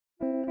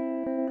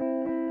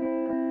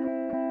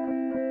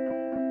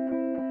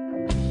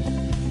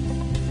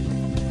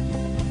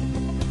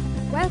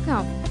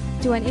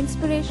Welcome to an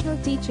inspirational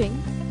teaching.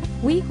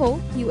 We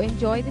hope you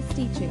enjoy this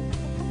teaching.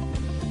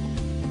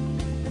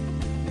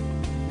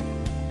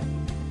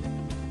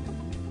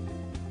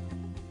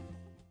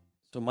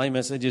 So my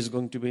message is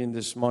going to be in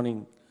this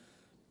morning,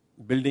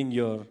 building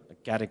your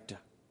character.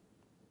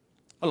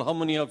 Well, how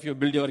many of you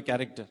build your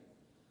character?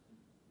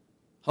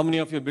 How many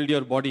of you build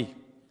your body?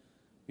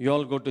 You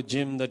all go to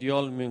gym, that you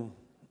all go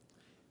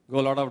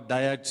a lot of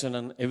diets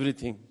and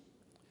everything.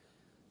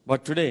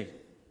 But today,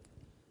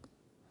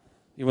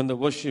 even the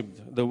worship,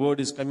 the word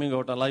is coming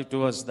out alive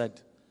to us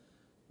that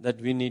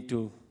we need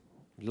to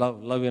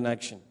love in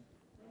action.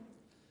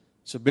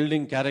 So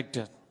building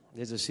character,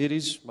 there's a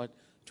series, but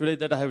today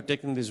that I have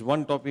taken this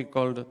one topic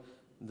called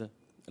the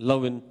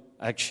love in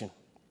action.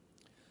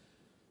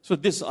 So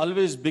this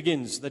always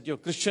begins, that your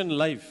Christian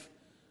life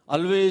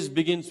always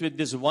begins with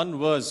this one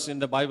verse in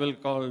the Bible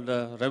called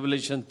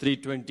Revelation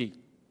 3:20.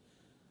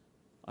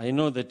 I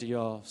know that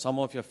some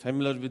of you are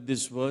familiar with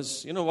this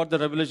verse. You know what the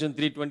Revelation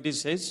 3:20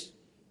 says?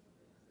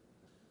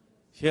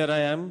 Here I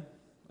am,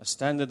 I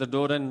stand at the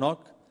door and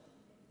knock.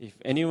 If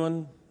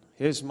anyone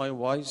hears my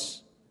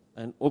voice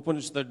and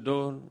opens the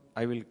door,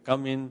 I will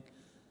come in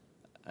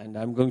and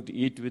I'm going to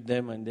eat with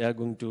them and they are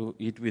going to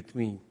eat with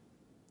me.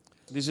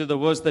 This is the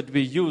verse that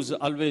we use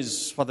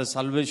always for the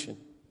salvation.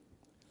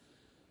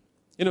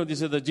 You know,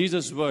 this is the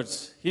Jesus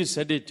words. He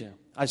said it.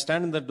 I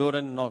stand in the door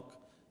and knock.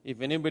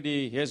 If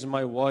anybody hears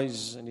my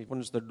voice and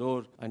opens the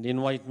door and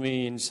invite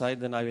me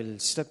inside, then I will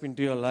step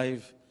into your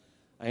life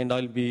and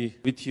I'll be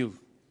with you.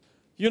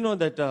 You know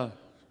that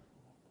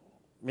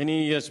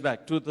many years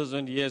back,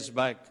 2000 years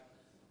back,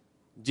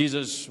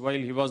 Jesus, while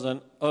he was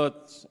on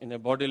earth in a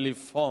bodily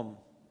form,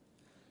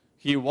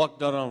 he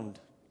walked around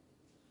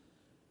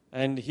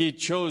and he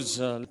chose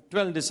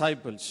 12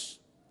 disciples.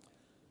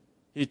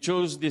 He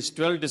chose these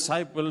 12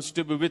 disciples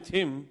to be with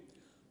him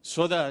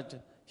so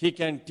that he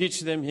can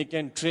teach them, he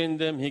can train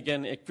them, he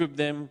can equip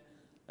them,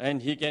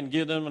 and he can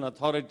give them an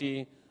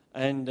authority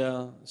and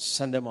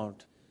send them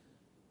out.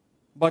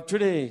 But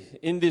today,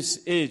 in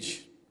this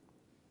age,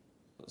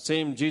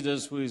 same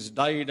Jesus who is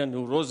died and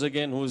who rose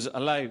again, who is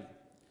alive,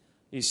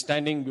 is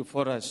standing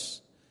before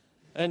us.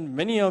 And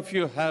many of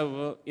you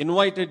have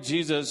invited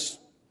Jesus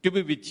to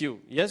be with you.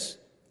 Yes?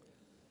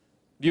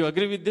 Do you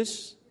agree with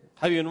this?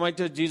 Have you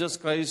invited Jesus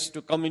Christ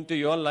to come into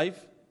your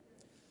life?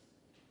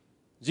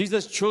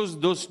 Jesus chose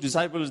those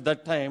disciples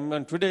that time,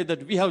 and today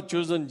that we have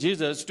chosen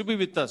Jesus to be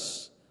with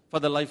us for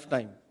the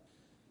lifetime.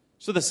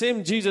 So the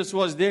same Jesus who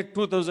was there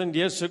 2000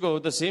 years ago,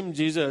 the same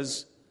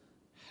Jesus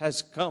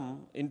has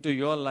come into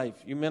your life.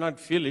 You may not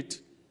feel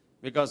it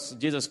because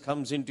Jesus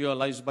comes into your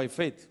lives by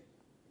faith.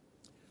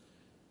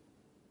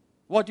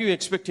 What do you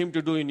expect him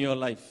to do in your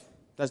life?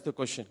 That's the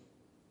question.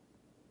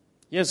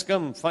 He has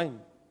come, fine.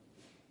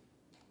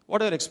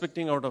 What are you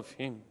expecting out of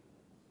him?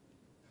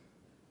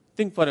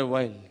 Think for a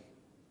while.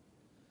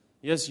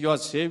 Yes, you are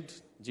saved.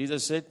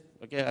 Jesus said,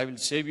 okay, I will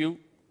save you.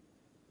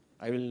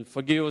 I will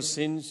forgive your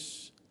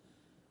sins.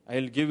 I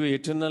will give you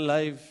eternal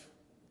life.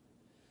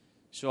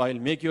 So I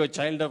will make you a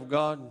child of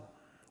God.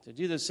 So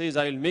Jesus says,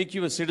 I will make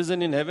you a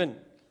citizen in heaven.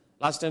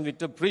 Last time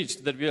Victor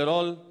preached that we are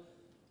all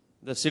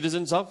the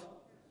citizens of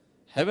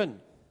heaven.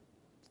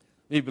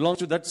 We belong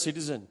to that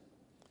citizen.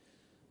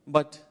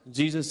 But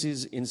Jesus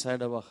is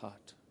inside our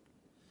heart.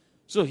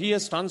 So he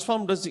has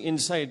transformed us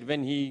inside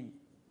when he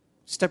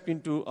stepped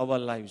into our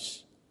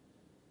lives.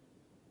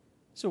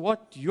 So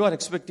what you are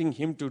expecting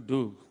him to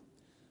do?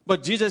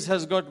 But Jesus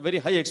has got very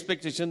high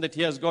expectation that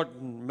he has got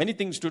many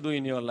things to do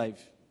in your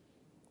life.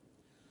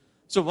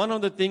 So one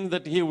of the things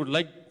that he would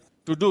like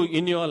to do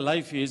in your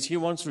life is he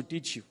wants to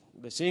teach you.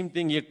 The same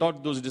thing he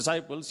taught those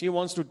disciples, he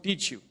wants to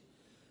teach you.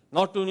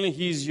 Not only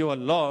he is your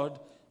Lord,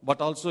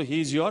 but also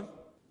he is your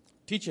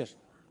teacher.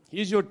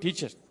 He is your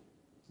teacher.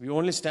 We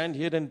only stand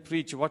here and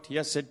preach what he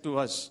has said to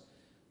us.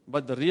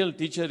 But the real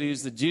teacher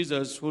is the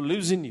Jesus who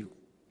lives in you.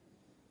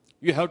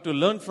 You have to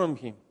learn from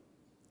him.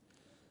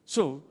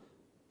 So,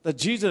 the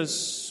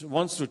Jesus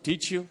wants to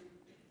teach you,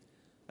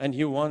 and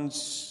he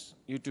wants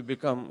you to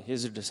become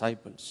his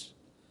disciples.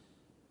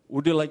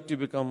 Would you like to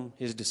become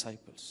his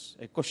disciples?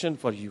 A question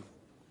for you.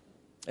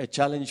 A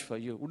challenge for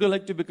you. Would you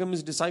like to become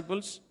his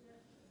disciples?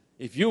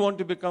 If you want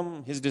to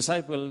become his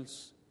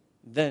disciples,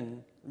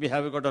 then we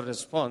have got a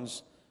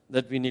response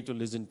that we need to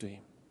listen to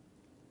him.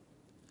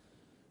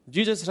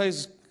 Jesus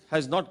Christ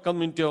has not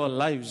come into our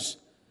lives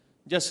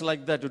just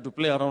like that to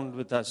play around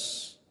with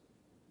us.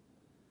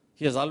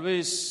 He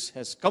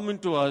has come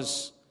into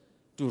us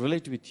to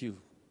relate with you.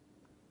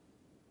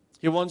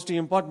 He wants to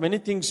impart many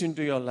things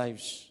into your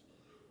lives.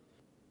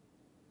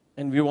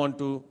 And we want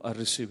to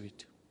receive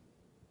it.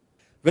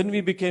 When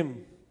we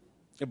became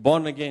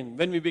born again,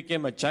 when we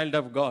became a child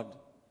of God,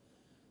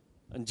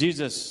 and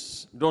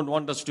Jesus don't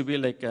want us to be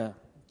like a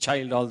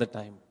child all the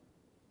time.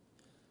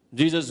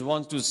 Jesus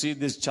wants to see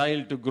this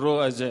child to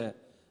grow as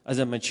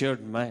a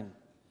matured man.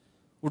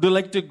 Would you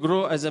like to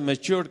grow as a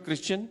matured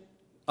Christian?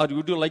 Or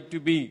would you like to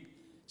be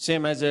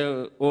same as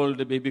an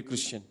old baby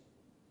Christian?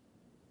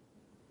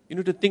 You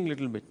need to think a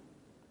little bit.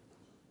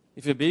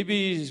 If a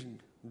baby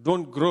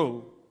don't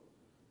grow,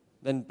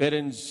 then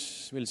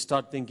parents will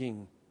start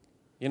thinking,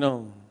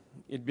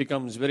 it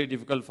becomes very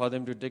difficult for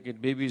them to take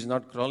it. Baby is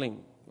not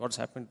crawling. What's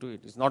happened to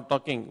it? It's not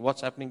talking.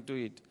 What's happening to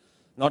it?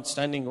 Not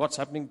standing. What's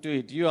happening to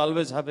it? You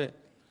always have a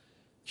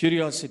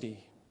curiosity.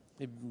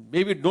 If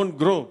baby don't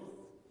grow,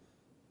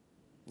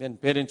 then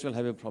parents will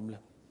have a problem.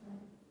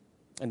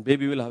 And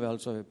baby will have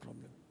also a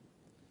problem.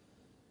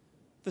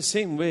 The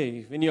same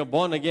way, when you are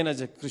born again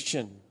as a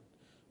Christian,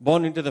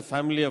 born into the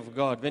family of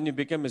God, when you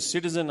become a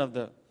citizen of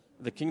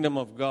the kingdom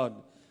of God,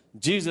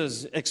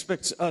 Jesus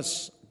expects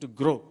us to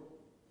grow.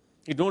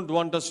 He don't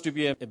want us to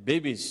be a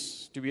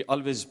babies, to be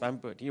always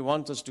pampered. He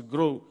wants us to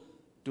grow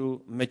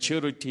to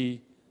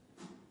maturity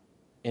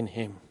in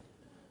Him.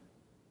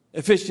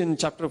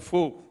 Ephesians chapter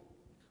 4,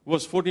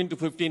 verse 14 to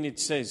 15, it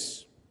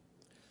says,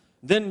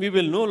 "Then we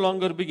will no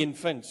longer be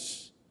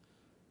infants,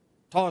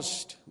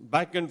 tossed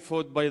back and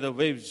forth by the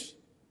waves,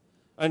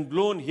 and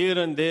blown here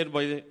and there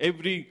by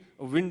every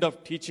wind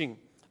of teaching,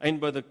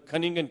 and by the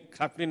cunning and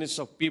craftiness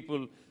of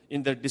people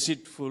in their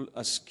deceitful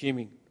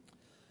scheming.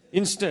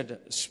 Instead,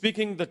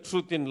 speaking the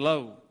truth in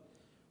love,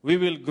 we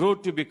will grow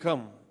to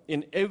become,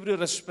 in every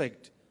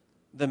respect,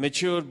 the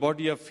mature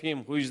body of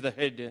Him who is the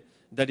head,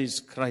 that is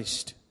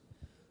Christ."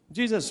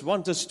 Jesus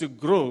wants us to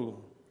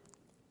grow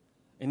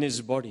in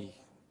His body.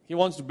 He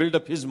wants to build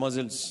up His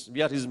muscles.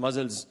 We are His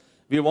muscles.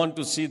 We want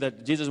to see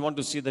that, Jesus wants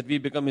to see that we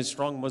become His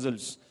strong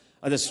muscles,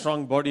 as a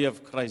strong body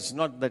of Christ,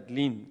 not that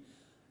lean.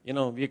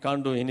 We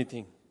can't do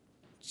anything.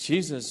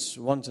 Jesus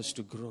wants us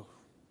to grow.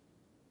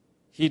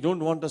 He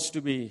don't want us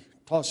to be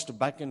tossed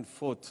back and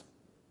forth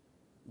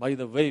by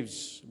the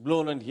waves,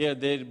 blown and here,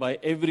 there, by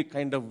every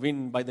kind of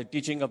wind, by the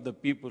teaching of the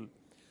people,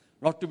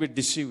 not to be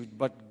deceived.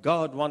 But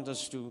God wants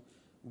us to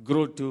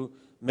grow to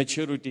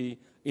maturity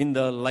in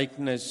the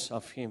likeness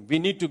of Him. We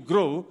need to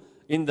grow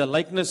in the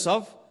likeness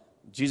of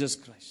Jesus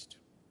Christ.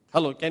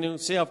 Hello, can you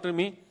say after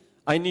me?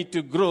 I need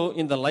to grow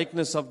in the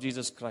likeness of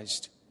Jesus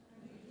Christ.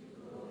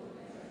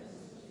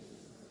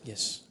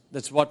 Yes,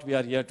 that's what we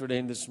are here today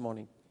in this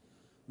morning.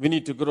 We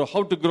need to grow.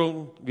 How to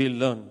grow? We'll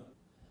learn.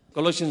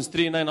 Colossians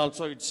 3:9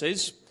 also it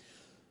says,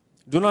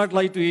 "Do not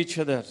lie to each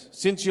other,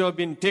 since you have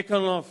been taken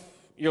off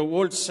your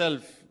old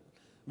self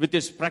with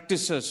its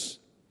practices,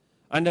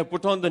 and have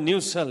put on the new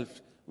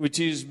self, which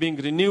is being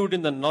renewed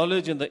in the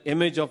knowledge and the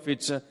image of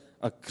its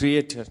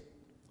Creator."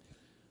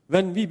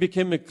 When we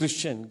became a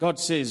Christian, God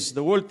says,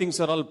 the old things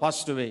are all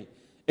passed away.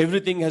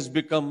 Everything has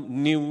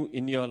become new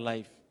in your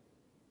life.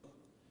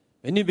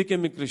 When you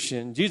became a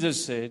Christian,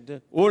 Jesus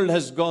said, old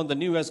has gone, the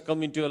new has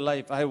come into your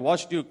life. I have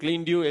washed you,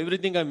 cleaned you,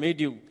 everything I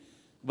made you.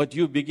 But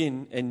you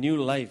begin a new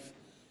life.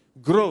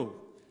 Grow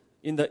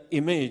in the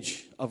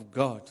image of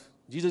God.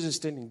 Jesus is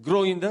telling,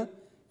 grow in the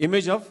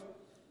image of,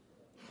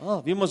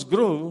 we must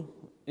grow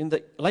in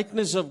the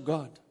likeness of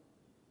God.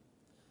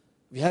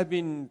 We have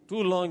been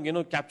too long,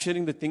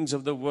 capturing the things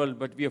of the world,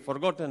 but we have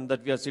forgotten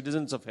that we are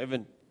citizens of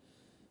heaven.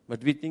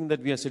 But we think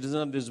that we are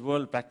citizens of this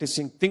world,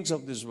 practicing things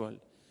of this world.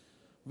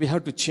 We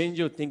have to change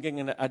your thinking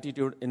and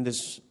attitude in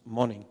this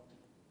morning.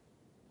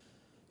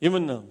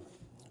 Even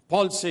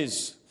Paul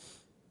says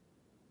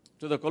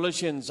to the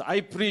Colossians,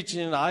 I preach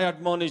and I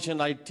admonish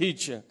and I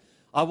teach.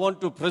 I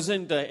want to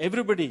present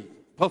everybody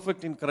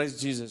perfect in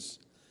Christ Jesus.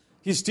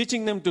 He's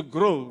teaching them to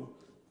grow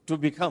to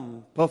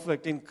become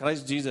perfect in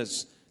Christ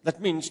Jesus. That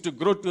means to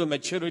grow to a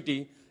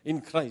maturity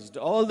in Christ.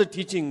 All the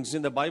teachings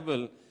in the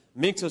Bible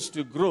makes us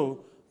to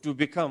grow to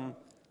become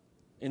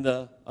in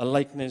the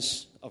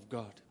likeness of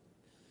God.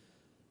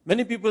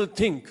 Many people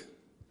think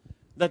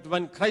that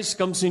when Christ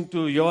comes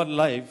into your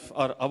life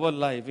or our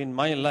life, in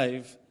my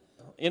life,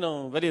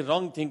 very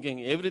wrong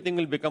thinking, everything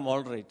will become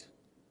all right.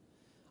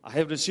 I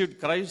have received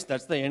Christ,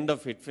 that's the end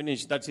of it,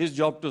 finished. That's His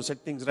job to set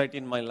things right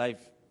in my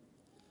life.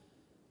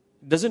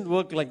 It doesn't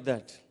work like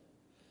that.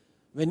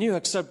 When you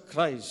accept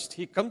Christ,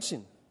 He comes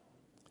in.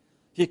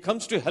 He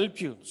comes to help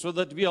you so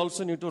that we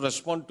also need to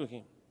respond to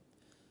Him.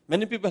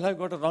 Many people have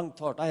got a wrong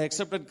thought. I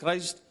accepted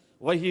Christ,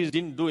 why He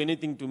didn't do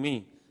anything to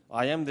me?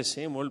 I am the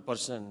same old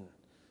person.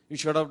 You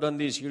should have done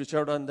this, you should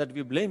have done that.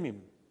 We blame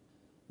Him.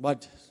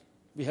 But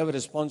we have a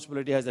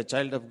responsibility as a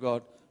child of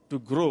God to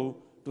grow,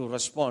 to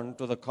respond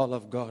to the call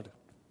of God.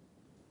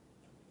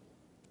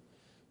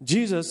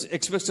 Jesus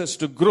expects us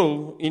to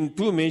grow in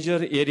two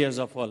major areas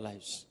of our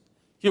lives.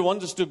 He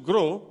wants us to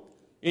grow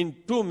in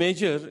two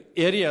major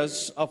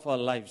areas of our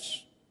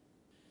lives.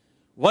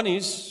 One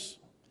is,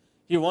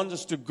 He wants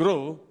us to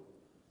grow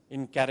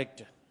in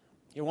character.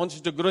 He wants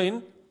us to grow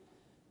in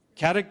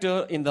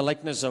character in the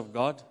likeness of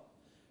God.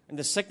 And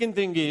the second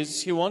thing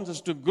is, He wants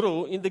us to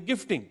grow in the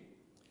gifting.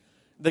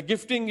 The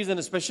gifting is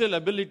a special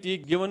ability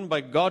given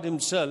by God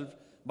Himself,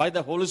 by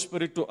the Holy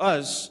Spirit to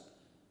us,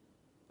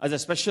 as a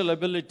special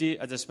ability,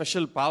 as a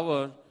special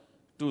power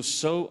to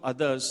serve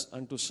others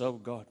and to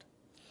serve God.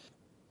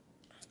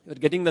 You're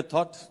getting the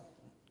thought?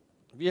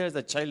 We as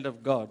a child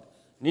of God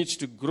needs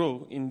to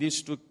grow in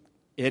these two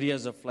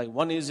areas of life.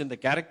 One is in the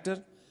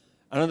character,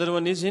 another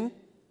one is in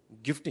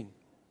gifting.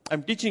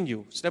 I'm teaching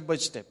you step by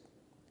step.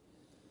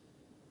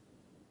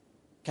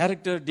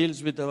 Character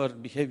deals with our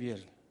behavior.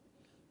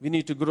 We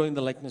need to grow in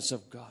the likeness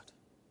of God.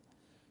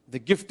 the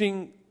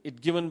gifting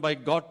it given by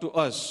God to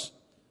us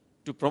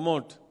to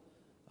promote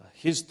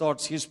His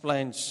thoughts, His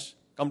plans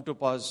come to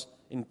pass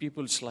in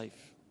people's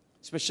life.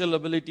 Special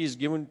ability is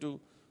given to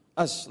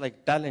us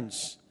like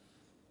talents.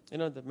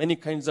 The many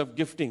kinds of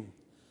gifting.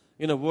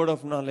 Word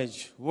of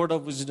knowledge, word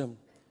of wisdom,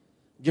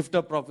 gift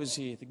of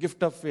prophecy, the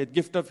gift of faith,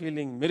 gift of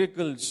healing,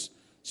 miracles,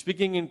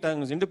 speaking in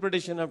tongues,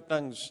 interpretation of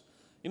tongues.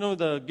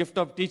 The gift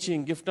of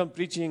teaching, gift of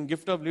preaching,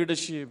 gift of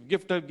leadership,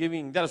 gift of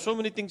giving. There are so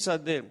many things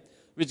out there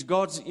which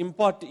God's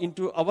impart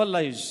into our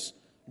lives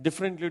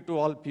differently to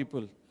all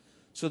people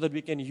so that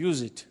we can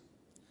use it.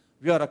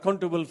 We are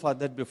accountable for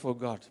that before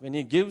God. When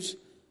He gives,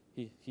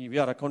 we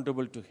are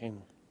accountable to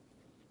Him.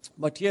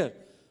 But here,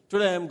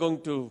 today I am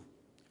going to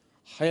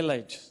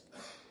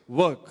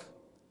work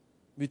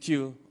with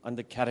you on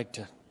the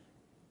character.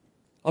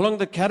 Along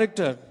the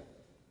character,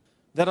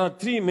 there are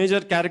three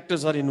major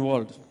characters are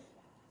involved.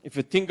 If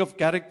you think of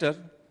character,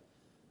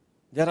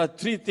 there are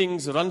three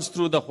things runs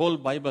through the whole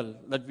Bible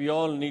that we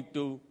all need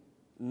to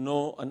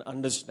know and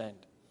understand.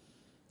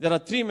 There are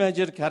three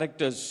major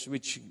characters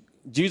which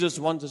Jesus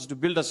wants us to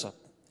build us up.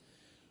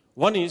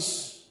 One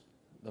is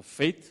the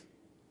faith.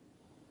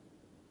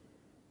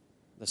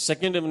 The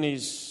second one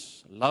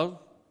is love.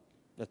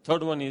 The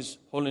third one is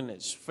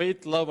holiness.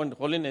 Faith, love, and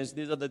holiness.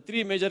 These are the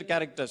three major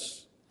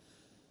characters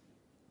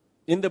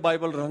in the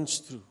Bible runs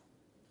through.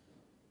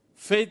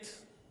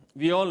 Faith,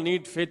 we all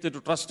need faith to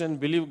trust and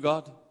believe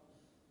God.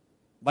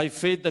 By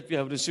faith that we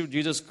have received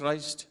Jesus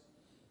Christ.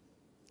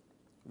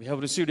 We have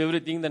received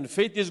everything. Then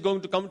faith is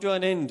going to come to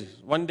an end.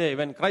 One day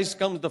when Christ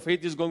comes, the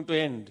faith is going to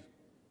end.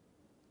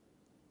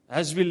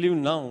 As we live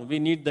now, we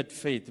need that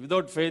faith.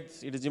 Without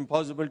faith, it is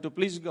impossible to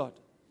please God.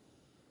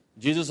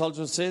 Jesus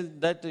also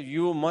said that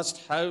you must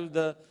have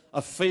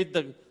a faith,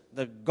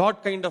 the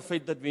God kind of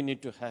faith that we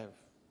need to have.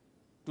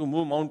 To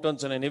move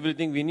mountains and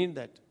everything, we need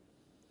that.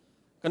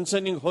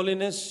 Concerning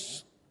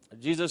holiness,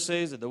 Jesus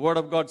says, the Word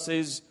of God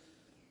says,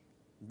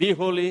 be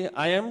holy,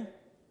 I am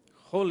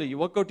holy. You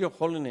work out your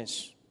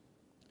holiness.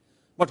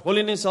 But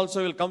holiness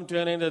also will come to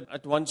an end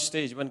at one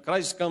stage. When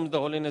Christ comes, the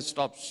holiness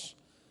stops.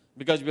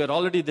 Because we are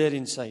already there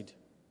inside.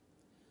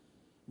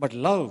 But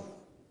love,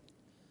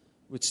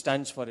 which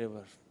stands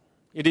forever.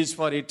 It is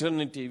for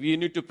eternity. We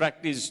need to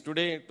practice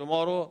today,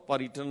 tomorrow,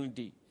 for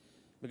eternity.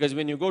 Because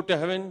when you go to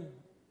heaven,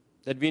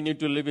 that we need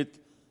to live with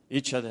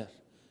each other.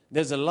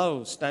 There's a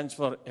love stands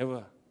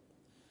forever.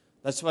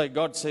 That's why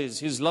God says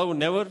His love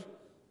never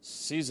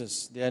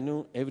ceases. They are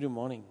new every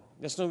morning.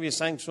 Just now we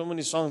sang so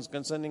many songs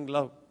concerning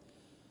love.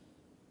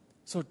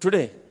 So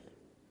today,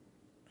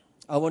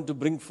 I want to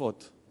bring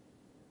forth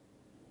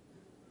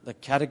the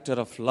character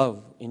of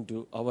love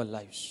into our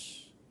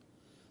lives.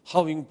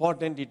 How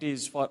important it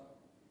is for,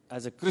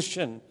 as a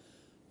Christian,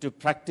 to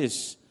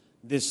practice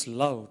this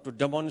love, to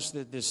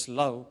demonstrate this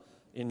love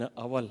in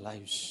our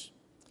lives.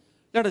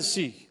 Let us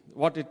see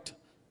what it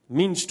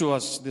means to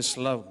us, this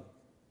love.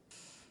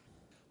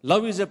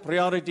 Love is a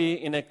priority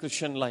in a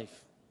Christian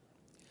life.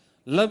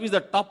 Love is the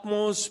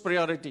topmost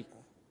priority.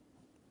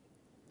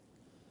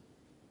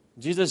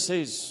 Jesus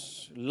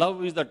says,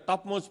 love is the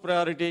topmost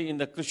priority in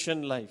the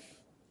Christian life.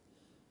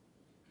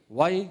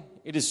 Why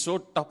it is so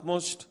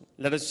topmost?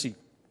 Let us see.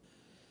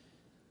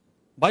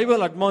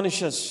 Bible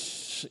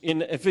admonishes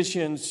in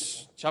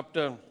Ephesians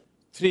chapter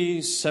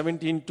 3,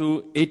 17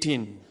 to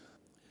 18.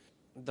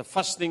 The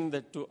first thing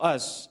that to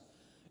us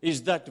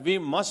is that we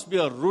must be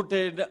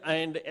rooted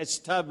and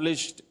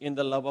established in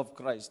the love of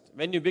Christ.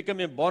 When you become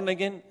a born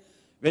again,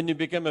 when you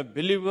become a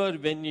believer,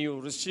 when you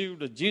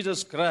received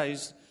Jesus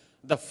Christ,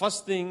 the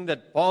first thing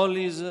that Paul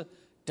is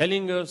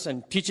telling us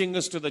and teaching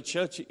us to the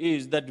church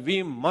is that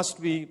we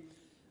must be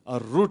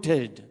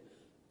rooted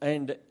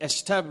and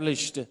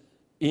established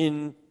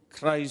in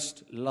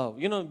Christ's love.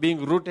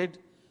 Being rooted,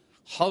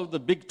 how the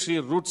big tree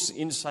roots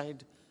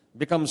inside,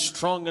 becomes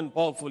strong and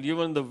powerful.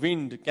 Even the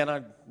wind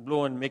cannot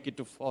blow and make it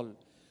to fall.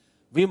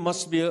 We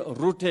must be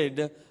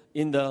rooted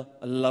in the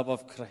love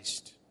of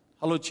Christ.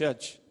 Hello,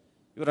 church.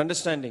 You're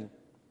understanding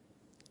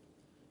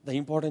the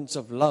importance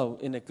of love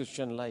in a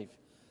Christian life.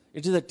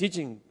 It is a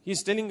teaching.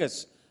 He's telling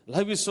us,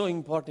 love is so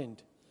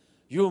important.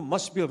 You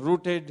must be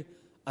rooted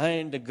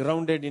and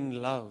grounded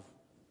in love.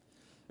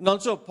 And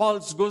also, Paul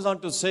goes on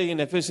to say in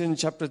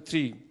Ephesians chapter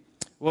 3,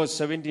 verse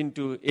 17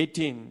 to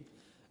 18,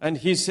 and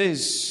he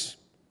says,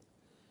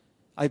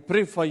 I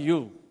pray for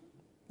you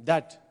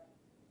that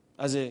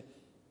as the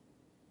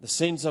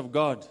saints of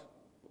God,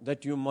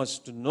 that you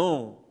must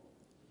know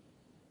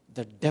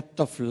the depth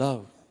of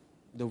love,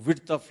 the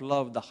width of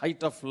love, the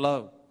height of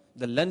love,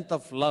 the length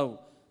of love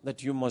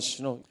that you must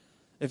know.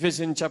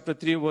 Ephesians chapter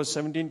 3, verse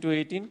 17 to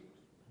 18.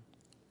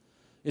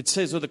 It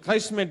says, so the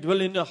Christ may dwell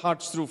in your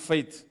hearts through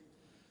faith.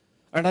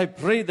 And I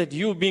pray that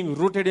you, being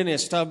rooted and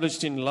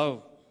established in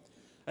love,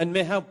 and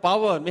may have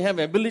power, may have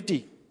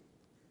ability,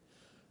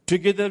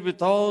 together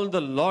with all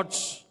the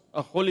Lord's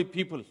holy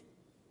people,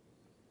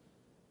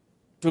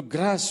 to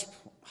grasp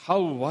how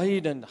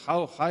wide and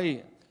how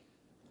high,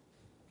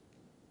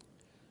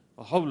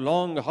 how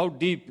long, how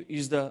deep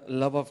is the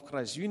love of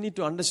Christ. You need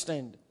to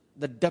understand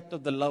the depth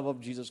of the love of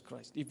Jesus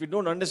Christ. If we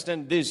don't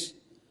understand this,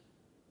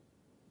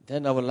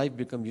 then our life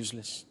becomes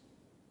useless.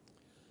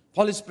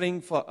 Paul is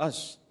praying for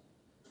us,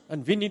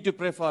 and we need to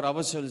pray for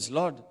ourselves.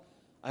 Lord,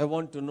 I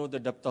want to know the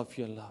depth of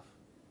your love.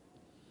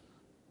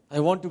 I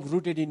want to be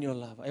rooted in your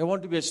love. I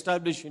want to be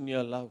established in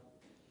your love.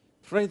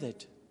 Pray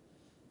that.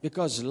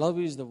 Because love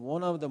is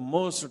one of the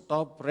most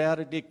top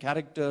priority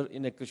character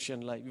in a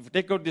Christian life. If we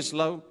take out this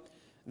love,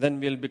 then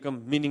we'll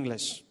become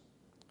meaningless.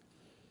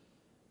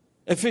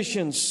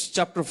 Ephesians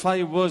chapter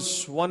 5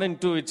 verse 1 and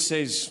 2, it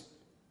says,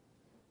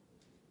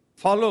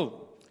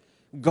 follow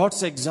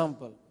God's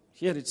example.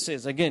 Here it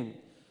says again,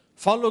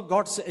 follow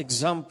God's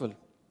example.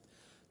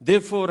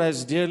 Therefore,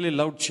 as dearly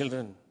loved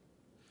children,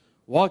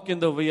 walk in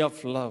the way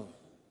of love.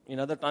 In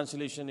other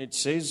translation, it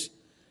says,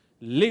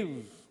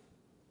 live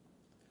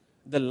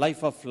the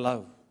life of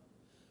love.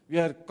 We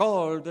are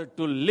called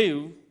to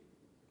live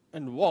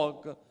and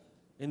walk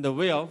in the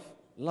way of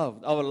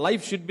love. Our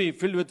life should be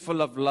filled with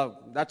full of love.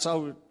 That's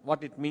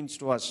what it means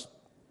to us.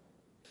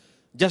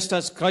 Just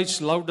as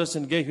Christ loved us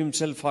and gave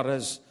himself for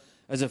us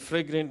as a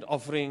fragrant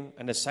offering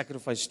and a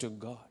sacrifice to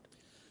God.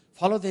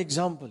 Follow the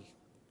example.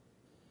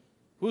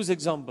 Whose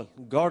example?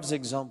 God's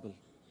example.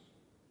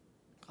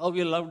 How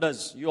he loved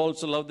us, you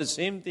also love the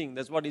same thing.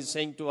 That's what he's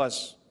saying to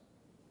us.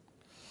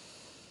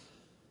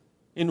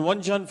 In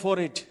 1 John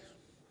 4:8,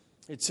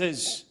 it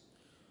says,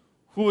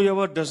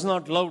 whoever does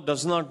not love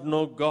does not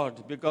know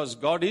God, because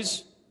God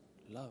is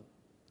love.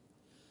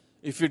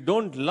 If we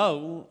don't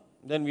love,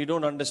 then we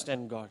don't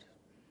understand God.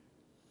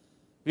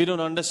 We don't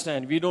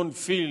understand, we don't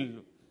feel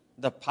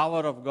the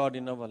power of God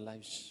in our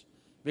lives,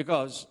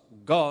 because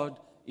God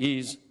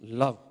is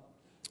love.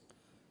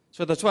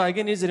 So that's why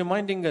again he's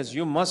reminding us,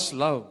 you must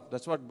love.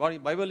 That's what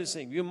Bible is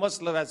saying. You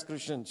must love as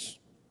Christians.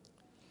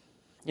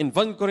 In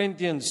 1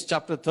 Corinthians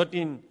chapter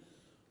 13,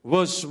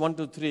 verse 1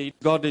 to 3,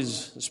 God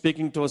is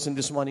speaking to us in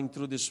this morning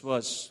through this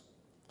verse.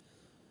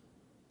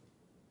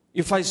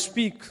 If I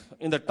speak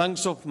in the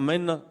tongues of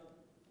men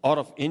or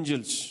of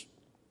angels,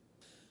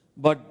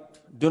 but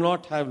do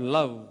not have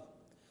love,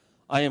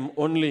 I am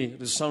only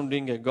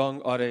resounding a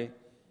gong or a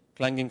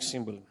clanging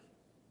cymbal.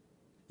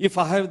 If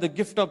I have the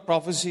gift of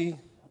prophecy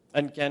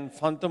and can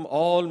fathom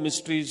all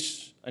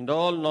mysteries and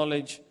all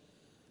knowledge,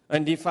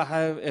 and if I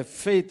have a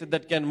faith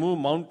that can move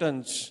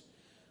mountains,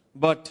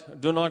 but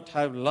do not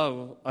have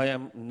love, I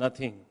am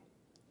nothing.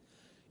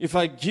 If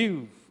I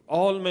give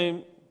all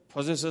my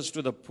possessions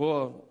to the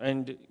poor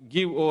and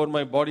give over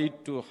my body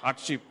to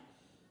hardship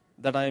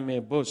that I may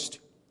boast,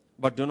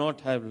 but do not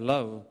have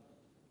love,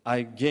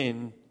 I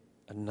gain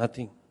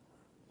nothing.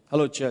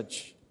 Hello,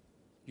 church.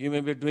 You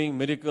may be doing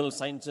miracles,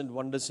 signs and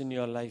wonders in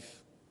your life.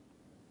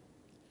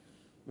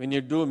 When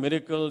you do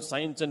miracles,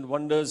 signs and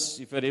wonders,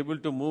 if you're able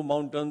to move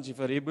mountains, if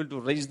you're able to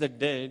raise the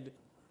dead,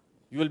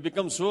 you will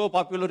become so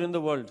popular in the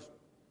world.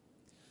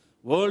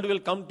 World will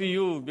come to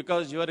you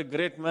because you are a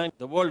great man.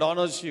 The world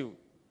honors you.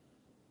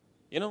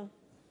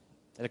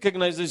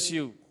 Recognizes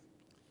you.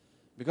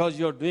 Because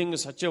you are doing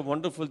such a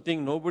wonderful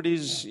thing, nobody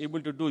is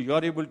able to do. You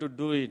are able to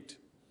do it.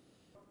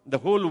 The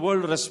whole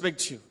world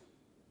respects you.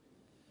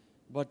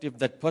 But if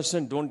that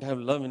person don't have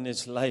love in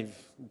his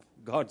life,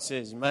 God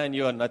says, man,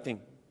 you are nothing.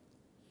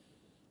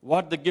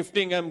 What the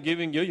gifting I'm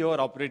giving you, you are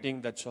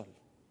operating, that's all.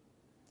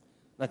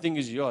 Nothing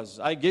is yours.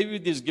 I gave you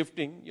this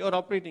gifting, you are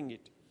operating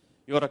it.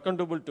 You are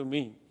accountable to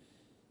me.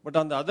 But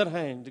on the other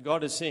hand,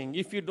 God is saying,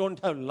 if you don't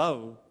have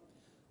love,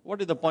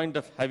 what is the point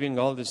of having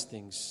all these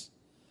things?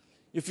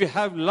 If you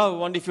have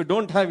love and if you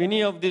don't have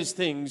any of these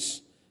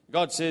things,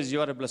 God says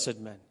you are a blessed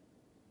man.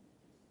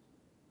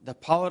 The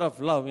power of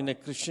love in a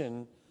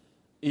Christian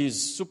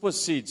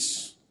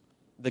supersedes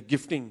the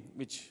gifting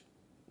which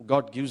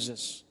God gives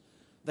us.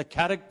 The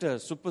character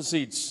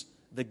supersedes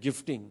the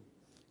gifting.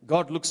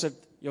 God looks at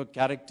your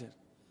character.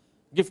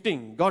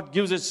 Gifting, God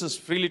gives it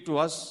freely to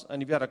us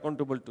and we are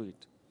accountable to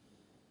it.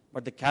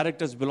 But the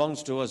character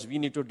belongs to us. We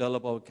need to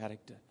develop our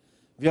character.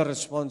 We are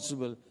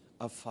responsible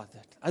for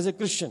that. As a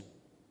Christian,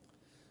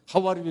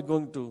 how are we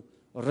going to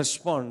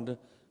respond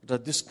to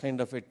this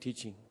kind of a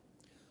teaching?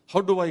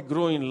 How do I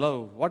grow in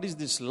love? What is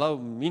this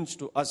love means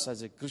to us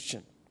as a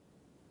Christian?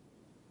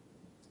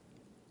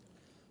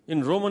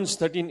 In Romans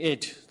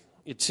 13:8,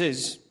 it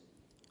says,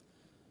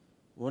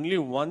 only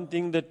one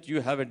thing that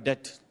you have a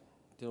debt,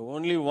 the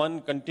only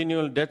one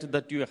continual debt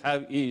that you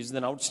have is,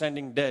 an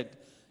outstanding debt,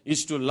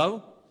 is to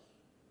love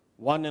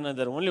one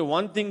another. Only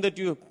one thing that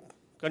you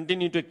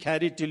continue to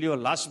carry till your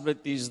last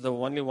breath is the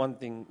only one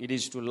thing. It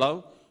is to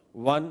love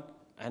one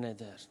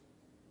another.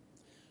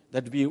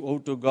 That we owe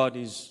to God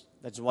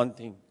that's one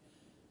thing.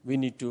 We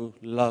need to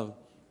love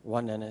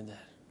one another.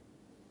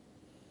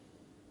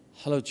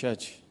 Hello,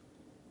 church.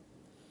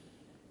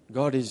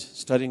 God is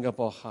stirring up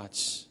our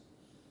hearts.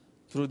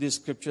 Through these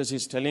scriptures,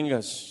 He's telling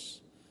us,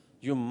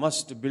 you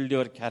must build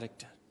your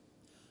character.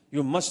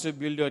 You must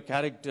build your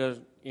character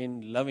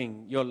in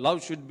loving. Your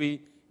love should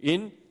be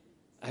in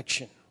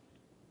action.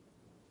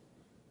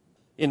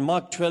 In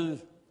Mark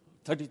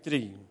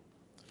 12:33,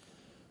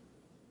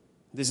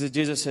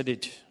 Jesus said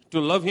it. To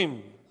love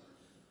Him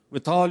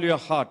with all your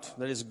heart,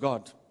 that is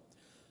God,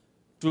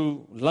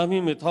 to love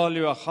Him with all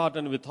your heart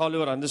and with all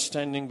your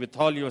understanding, with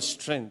all your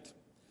strength,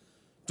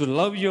 to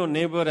love your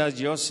neighbor as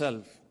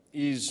yourself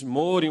is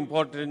more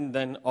important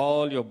than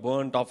all your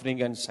burnt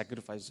offering and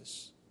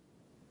sacrifices.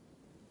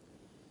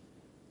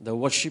 The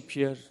worship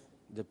here,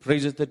 the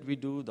praises that we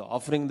do, the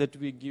offering that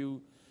we give,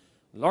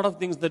 a lot of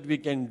things that we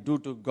can do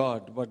to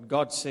God. But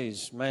God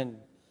says, man,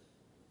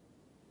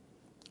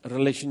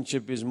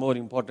 relationship is more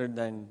important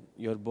than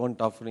your burnt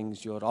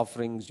offerings, your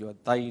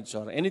tithes,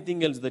 or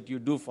anything else that you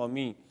do for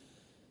me.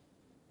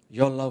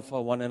 Your love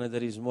for one another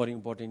is more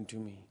important to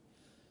me.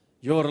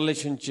 Your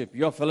relationship,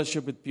 your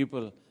fellowship with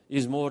people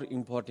is more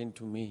important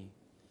to me.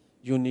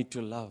 You need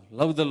to love.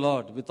 Love the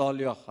Lord with all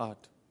your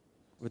heart,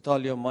 with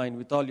all your mind,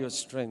 with all your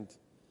strength.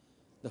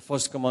 The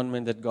first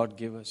commandment that God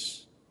gave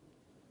us.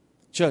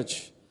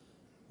 Church,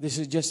 this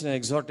is just an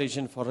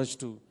exhortation for us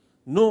to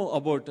know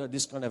about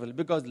this kind of love,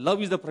 because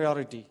love is the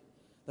priority.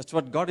 That's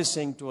what God is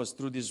saying to us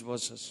through these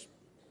verses.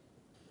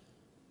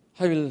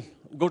 I will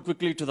go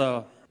quickly to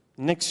the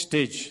next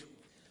stage.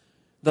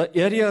 The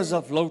areas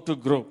of love to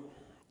grow.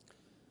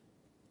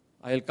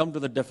 I will come to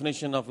the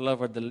definition of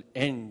love at the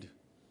end,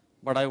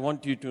 but I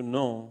want you to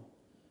know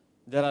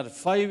there are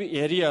 5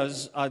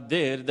 areas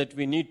there that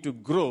we need to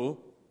grow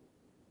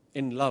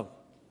in love.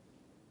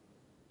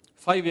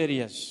 5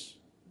 areas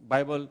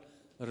Bible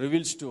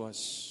reveals to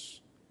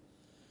us.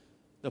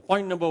 The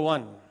point number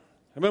 1,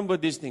 remember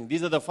these things.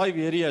 These are the 5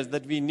 areas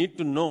that we need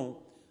to know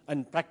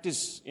and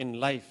practice in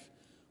life.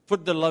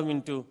 Put the love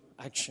into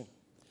action.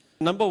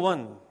 Number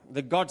 1,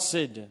 that God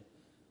said,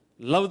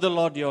 love the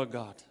Lord your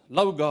God.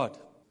 Love God.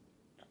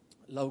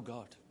 Love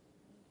God.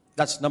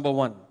 That's number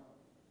 1.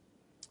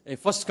 A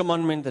first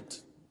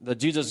commandment that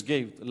Jesus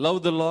gave.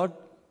 Love the Lord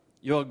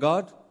your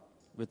God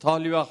with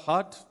all your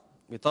heart,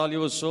 with all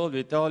your soul,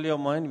 with all your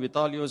mind, with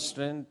all your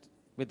strength,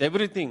 with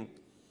everything.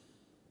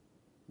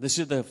 This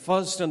is the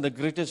first and the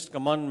greatest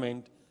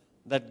commandment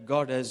that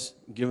God has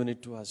given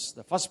it to us.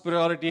 The first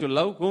priority to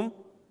love whom?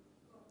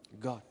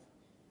 God.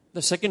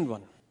 The second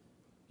one,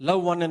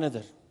 love one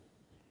another.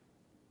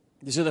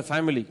 This is the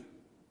family.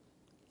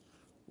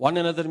 One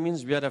another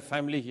means we are a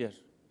family here.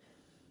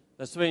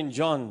 That's why in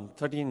John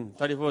 13,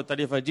 34,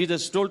 35,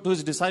 Jesus told to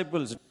his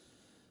disciples,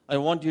 I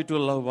want you to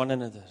love one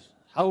another.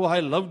 How I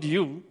loved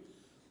you,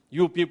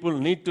 you people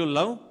need to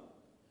love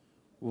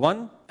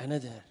one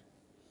another.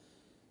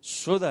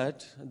 So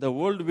that the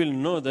world will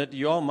know that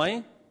you are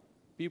my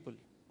people.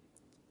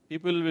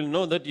 People will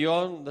know that you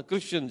are the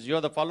Christians, you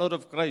are the follower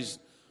of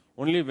Christ.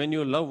 Only when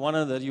you love one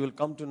another, you will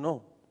come to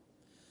know.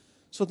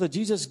 So that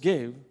Jesus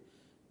gave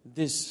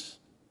this,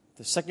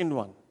 the second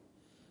one.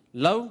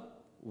 Love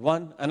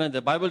one another.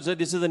 The Bible said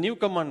this is the new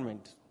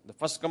commandment. The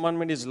first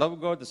commandment is love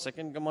God. The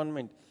second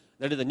commandment,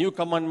 that is the new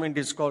commandment,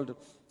 is called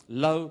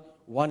love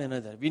one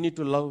another. We need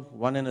to love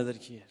one another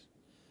here,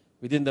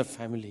 within the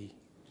family.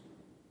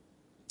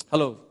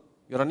 Hello,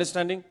 you're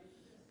understanding?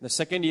 The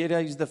second area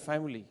is the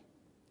family.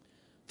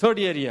 Third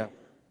area,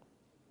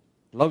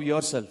 love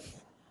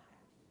yourself.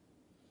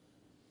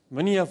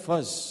 Many of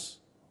us,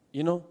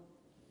 we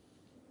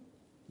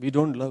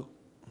don't love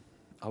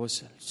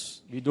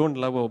ourselves. We don't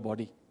love our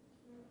body.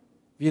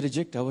 We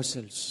reject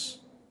ourselves.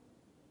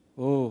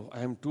 Oh, I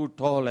am too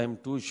tall, I am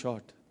too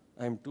short.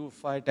 I am too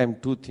fat, I am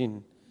too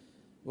thin.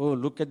 Oh,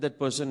 look at that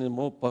person, is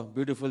more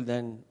beautiful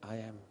than I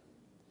am.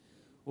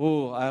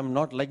 Oh, I am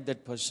not like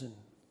that person.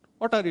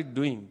 What are you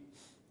doing?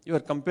 You are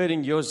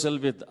comparing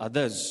yourself with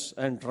others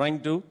and trying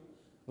to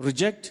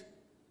reject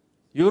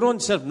your own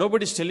self.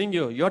 Nobody is telling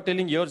you. You are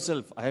telling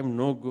yourself, I am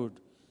no good.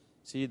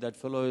 See, that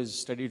fellow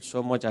has studied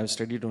so much. I have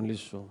studied only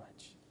so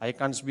much. I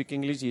can't speak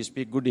English. He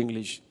speaks good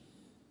English.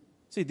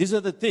 See, these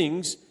are the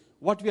things,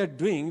 what we are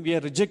doing, we are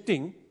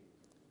rejecting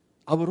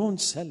our own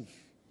self.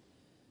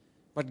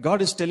 But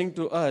God is telling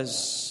to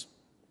us,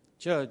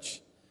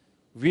 church,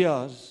 we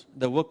are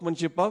the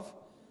workmanship of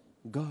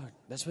God.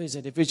 That's why he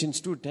said Ephesians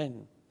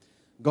 2:10.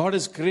 God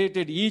has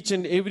created each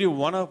and every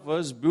one of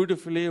us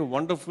beautifully,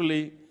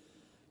 wonderfully.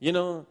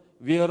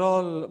 We are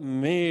all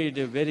made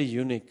very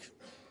unique.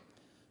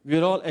 We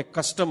are all a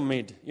custom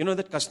made. You know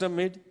that custom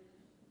made?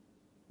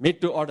 Made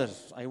to order.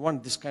 I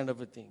want this kind of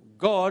a thing.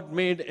 God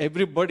made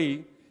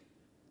everybody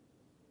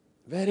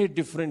very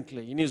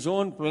differently. In his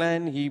own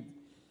plan,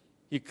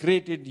 he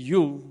created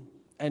you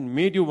and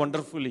made you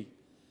wonderfully.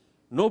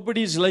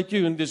 Nobody is like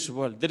you in this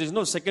world. There is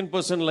no second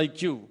person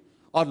like you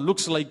or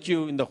looks like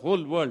you in the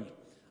whole world.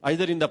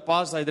 Either in the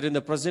past, either in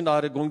the present,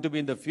 or going to be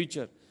in the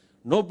future.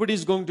 Nobody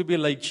is going to be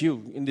like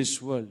you in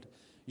this world.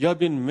 You have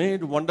been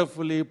made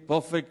wonderfully,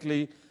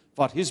 perfectly,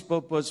 for his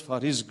purpose, for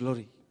his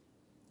glory.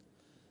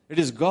 It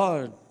is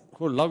God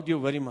who loved you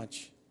very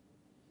much.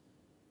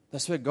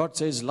 That's why God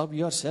says, love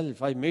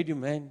yourself. I made you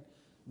man.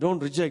 Don't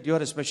reject. You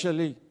are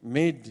especially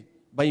made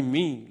by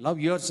me. Love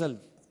yourself.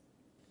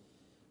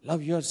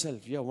 Love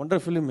yourself. You are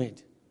wonderfully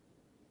made.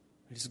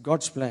 It is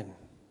God's plan.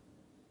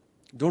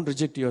 Don't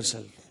reject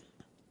yourself.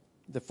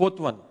 The fourth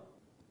one.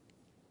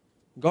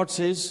 God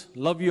says,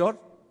 love your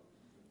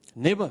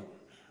neighbor.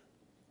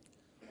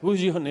 Who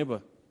is your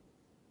neighbor?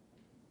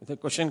 The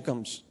question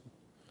comes.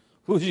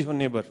 Who is your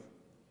neighbor?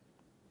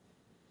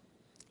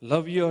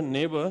 Love your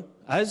neighbor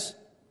as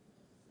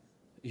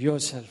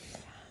yourself.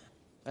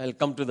 I'll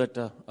come to that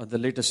at the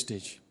later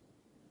stage.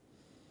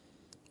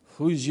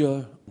 Who is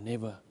your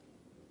neighbor?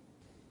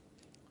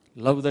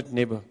 Love that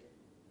neighbor.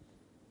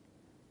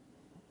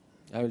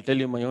 I will tell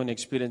you my own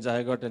experience.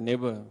 I got a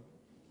neighbor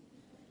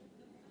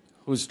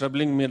who's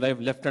troubling me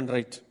left and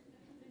right.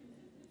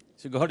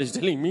 So God is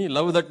telling me,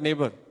 love that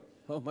neighbor.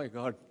 Oh my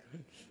God.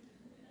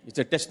 It's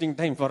a testing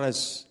time for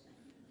us.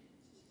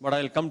 But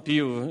I'll come to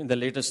you in the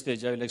later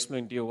stage. I will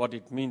explain to you what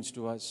it means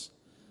to us.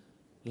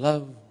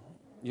 Love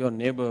your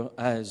neighbor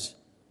as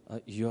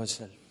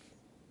yourself.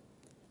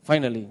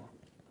 Finally,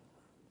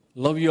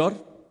 love your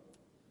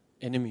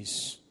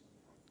enemies.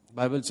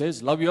 Bible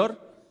says, love your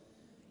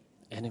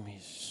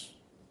enemies.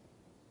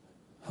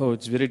 Oh,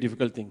 it's a very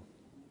difficult thing.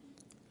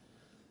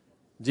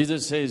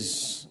 Jesus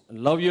says,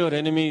 love your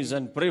enemies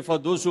and pray for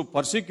those who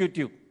persecute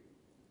you.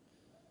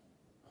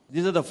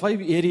 These are the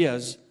 5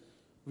 areas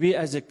we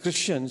as a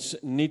Christians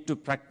need to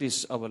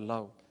practice our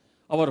love.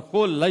 Our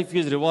whole life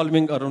is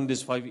revolving around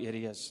these 5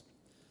 areas.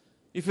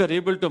 If you are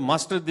able to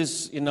master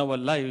this in our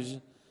lives,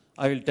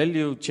 I will tell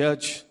you,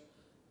 church,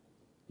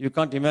 you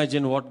can't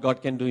imagine what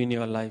God can do in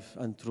your life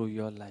and through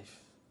your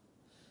life.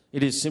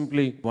 It is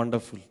simply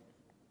wonderful.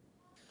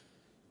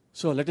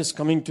 So let us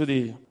coming to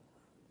the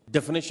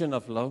definition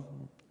of love.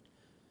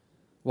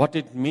 What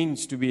it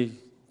means to be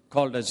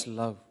called as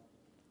love.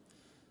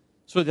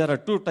 So there are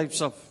 2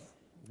 types of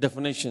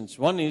definitions.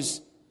 One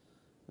is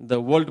the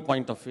world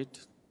point of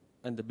it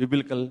and the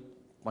biblical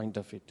point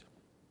of it.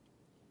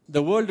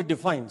 The world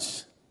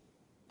defines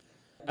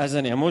as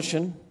an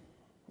emotion,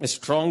 a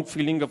strong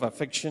feeling of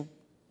affection,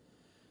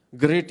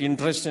 great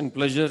interest and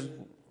pleasure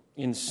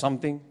in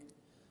something.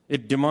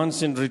 It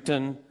demands in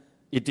return,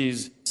 it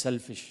is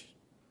selfish.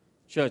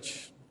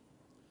 Church,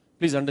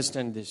 please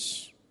understand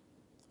this.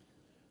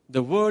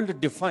 The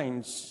world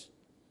defines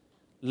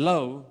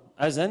love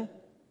as an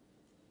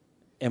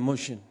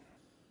emotion.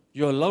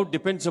 Your love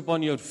depends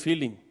upon your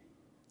feeling.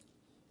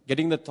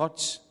 Getting the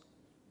thoughts?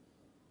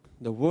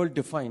 The world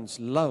defines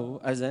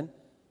love as an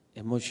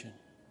emotion.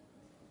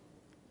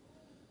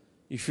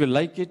 If you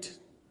like it,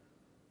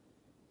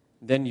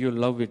 then you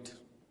love it.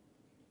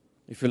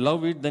 If you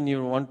love it, then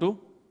you want to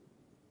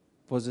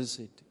possess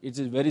it. It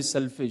is very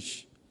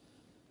selfish.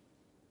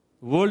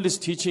 World is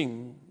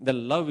teaching that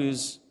love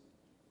is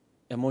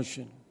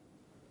emotion.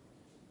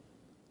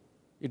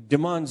 It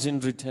demands in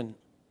return.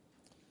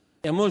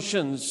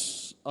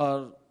 Emotions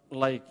are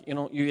like,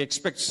 you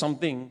expect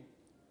something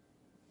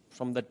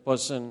from that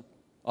person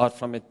or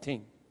from a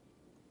thing.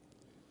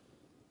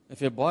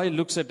 If a boy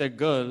looks at a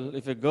girl,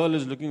 if a girl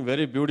is looking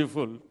very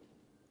beautiful,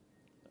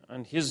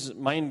 and his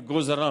mind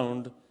goes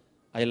around,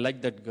 I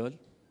like that girl.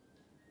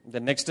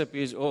 The next step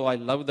is, oh, I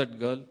love that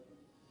girl.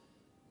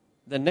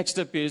 The next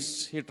step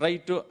is, he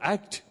tried to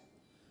act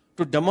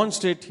to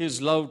demonstrate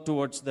his love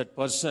towards that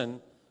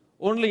person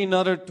only in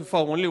order to,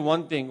 for only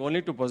one thing,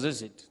 only to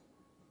possess it.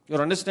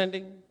 You're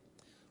understanding?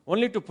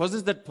 Only to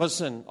possess that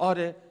person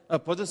or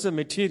possess a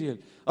material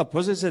or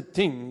possess a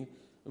thing,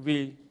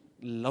 we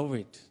love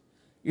it.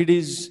 It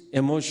is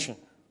emotion.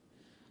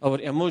 Our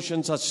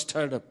emotions are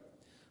stirred up.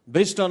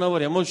 Based on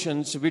our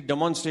emotions, we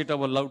demonstrate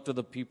our love to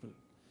the people.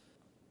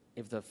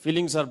 If the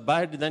feelings are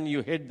bad, then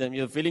you hate them.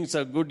 If the feelings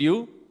are good,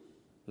 you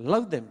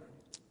love them.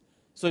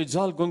 So it's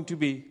all going to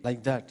be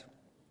like that.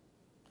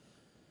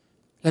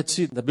 Let's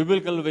see the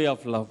biblical way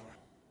of love.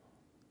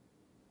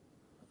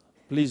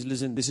 Please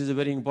listen, this is a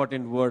very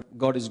important word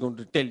God is going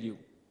to tell you.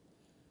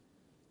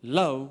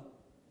 Love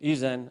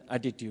is an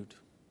attitude.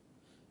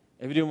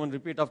 Everyone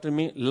repeat after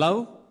me.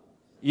 Love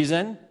is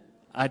an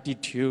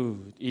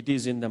attitude. It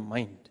is in the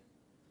mind.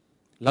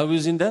 Love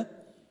is in the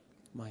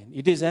mind.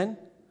 It is an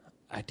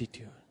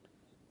attitude.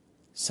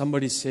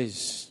 Somebody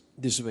says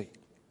this way.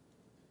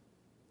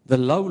 The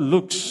love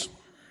looks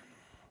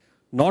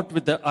not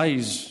with the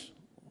eyes,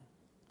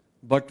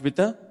 but with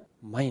the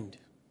mind.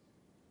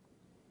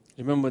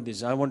 Remember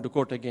this, I want to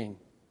quote again.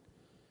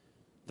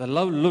 The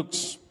love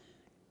looks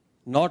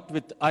not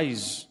with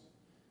eyes,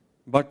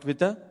 but with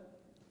the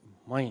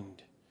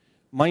mind.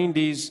 Mind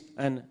is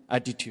an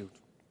attitude.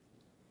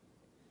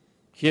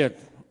 Here,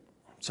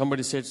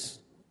 somebody says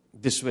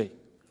this way.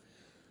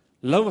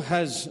 Love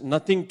has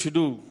nothing to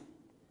do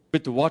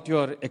with what you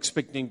are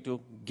expecting to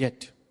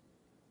get.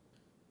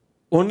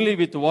 Only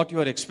with what you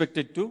are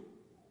expected to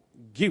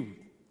give,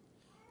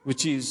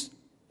 which is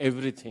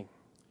everything.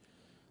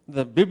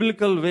 The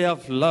biblical way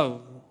of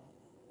love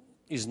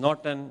is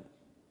not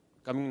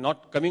coming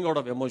out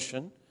of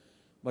emotion,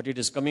 but it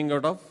is coming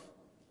out of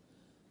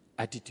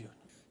attitude.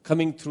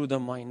 Coming through the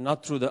mind,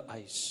 not through the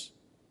eyes.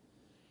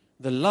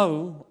 The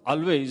love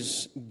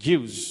always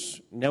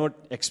gives, never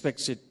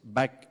expects it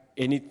back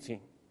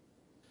anything.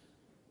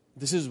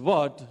 This is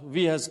what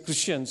we as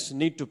Christians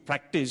need to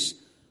practice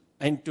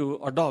and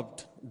to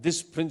adopt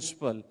this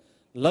principle.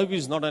 Love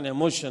is not an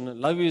emotion,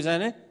 love is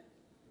an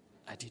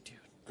attitude.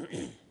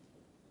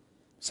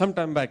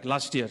 Sometime back,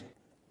 last year,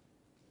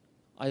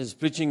 I was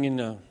preaching in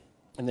a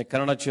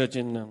Kannada church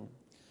in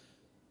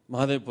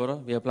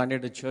Mahadevpura. We have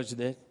planted a church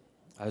there.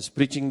 I was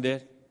preaching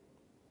there.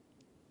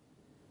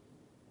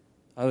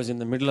 I was in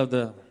the middle of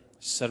the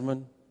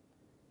sermon.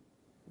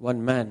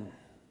 One man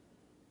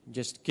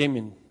just came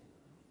in,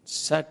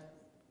 sat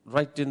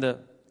right in the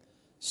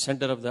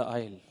center of the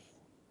aisle.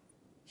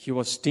 He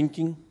was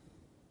stinking.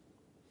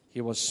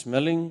 He was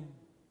smelling.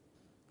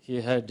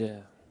 He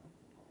had,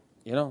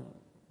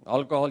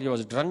 alcohol. He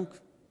was drunk.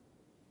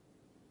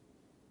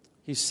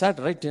 He sat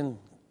right in.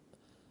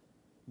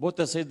 Both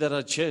sides there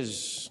are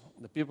chairs.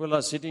 The people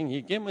are sitting.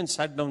 He came and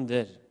sat down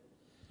there,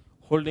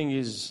 holding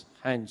his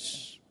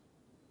hands,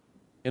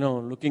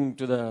 looking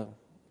to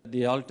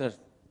the altar.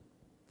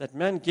 That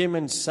man came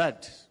and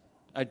sat.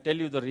 I tell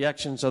you the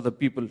reactions of the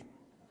people.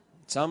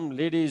 Some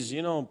ladies,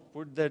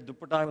 put their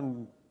dupatta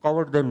and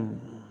covered them.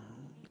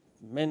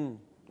 Men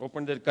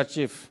opened their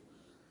kerchief,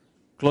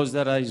 closed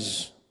their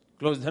eyes,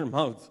 closed their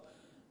mouth.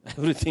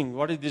 Everything.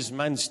 What is this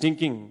man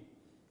stinking?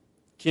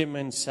 Came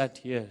and sat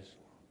here.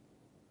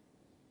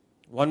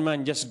 One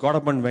man just got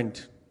up and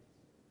went.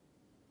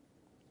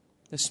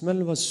 The smell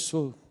was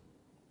so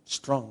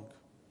strong.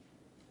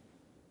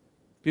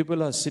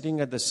 People are sitting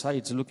at the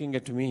sides looking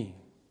at me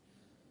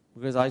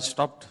because I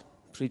stopped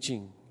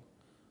preaching.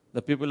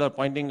 The people are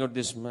pointing at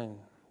this man.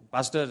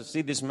 Pastor,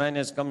 see, this man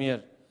has come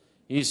here.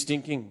 He is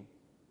stinking.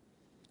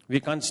 We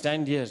can't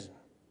stand here.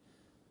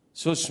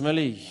 So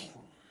smelly.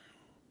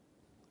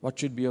 What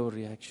should be our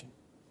reaction?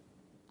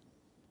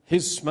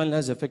 His smell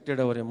has affected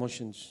our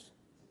emotions.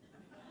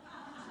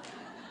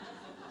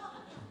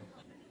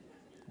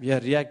 We are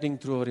reacting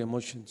through our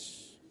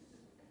emotions.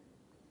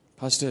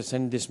 Pastor,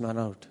 send this man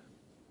out.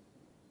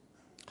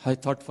 I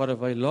thought for a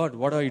while, Lord,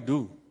 what do I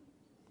do?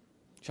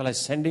 Shall I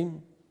send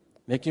him?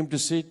 Make him to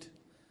sit?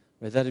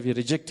 Whether we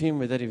reject him,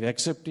 whether we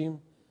accept him?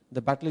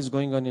 The battle is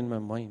going on in my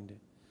mind.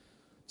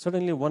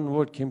 Suddenly one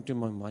word came to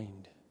my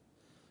mind.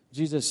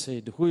 Jesus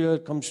said, whoever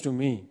comes to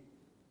me,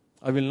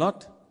 I will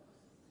not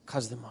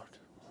cast them out.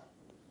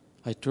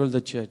 I told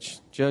the church,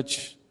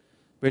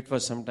 wait for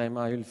some time.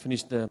 I will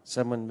finish the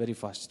sermon very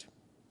fast.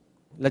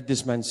 Let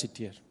this man sit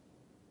here.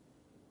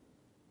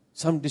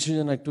 Some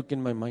decision I took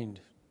in my mind.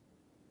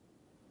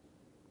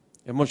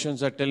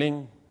 Emotions are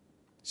telling,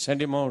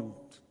 send him out.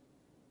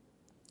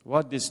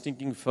 What this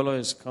stinking fellow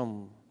has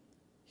come.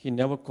 He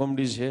never combed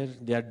his hair.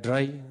 They are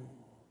dry.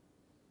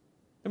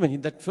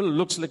 That fellow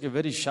looks like a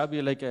very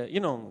shabby,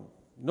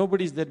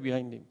 nobody's there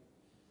behind him.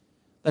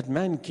 That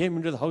man came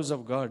into the house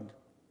of God.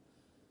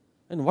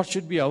 And what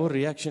should be our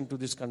reaction to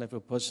this kind of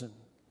a person?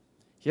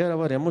 Here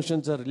our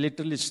emotions are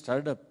literally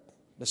stirred up.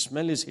 The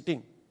smell is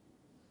hitting.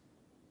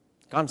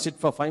 Can't sit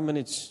for 5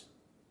 minutes.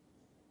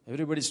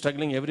 Everybody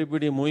struggling,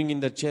 everybody moving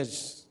in their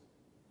chairs.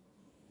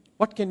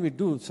 What can we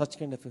do in such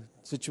kind of a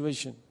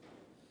situation?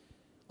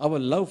 Our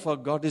love for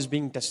God is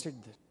being tested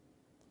there.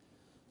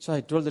 So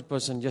I told that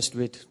person, just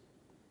wait.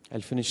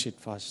 I'll finish it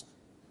fast.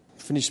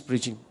 Finish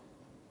preaching.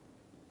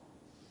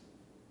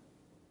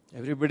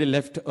 Everybody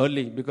left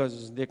early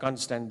because they can't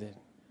stand there.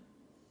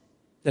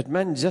 That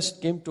man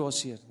just came to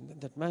us here.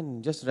 That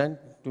man just ran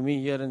to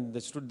me here and they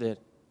stood there.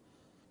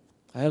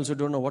 I also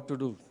don't know what to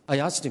do. I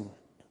asked him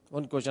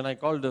one question. I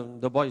called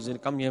the boys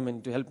and come here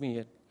to help me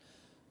here.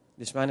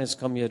 This man has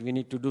come here. We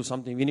need to do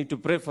something. We need to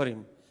pray for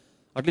him.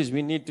 At least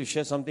we need to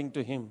share something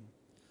to him.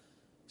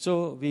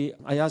 So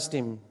I asked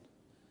him,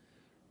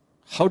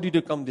 how did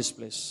you come this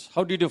place?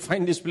 How did you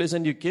find this place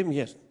and you came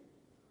here?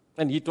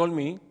 And he told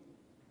me,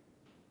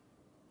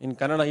 in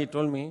Kannada he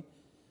told me,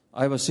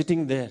 I was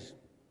sitting there.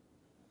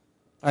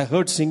 I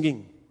heard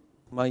singing.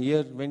 My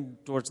ear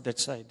went towards that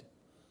side.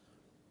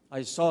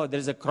 I saw there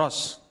is a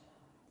cross.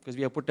 Because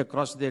we have put a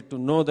cross there to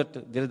know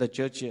that there is a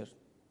church here.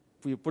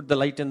 We put the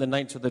light in the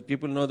night so that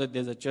people know that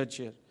there is a church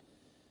here.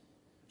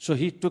 So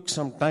he took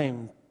some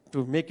time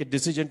to make a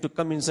decision to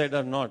come inside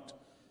or not.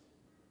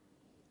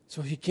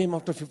 So he came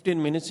after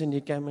 15 minutes and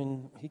he came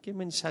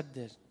and sat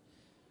there.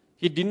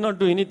 He did not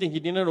do anything.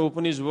 He did not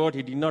open his word.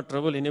 He did not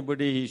trouble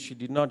anybody. He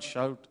did not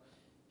shout.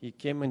 He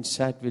came and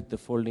sat with the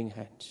folding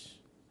hands.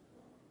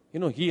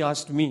 He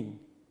asked me.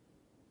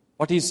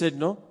 What he said,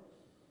 no?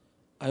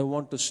 I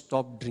want to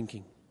stop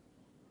drinking.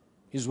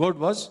 His word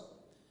was,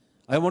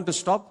 I want to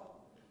stop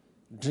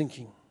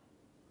drinking.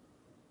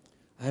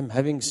 I am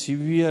having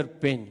severe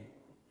pain.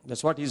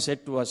 That's what he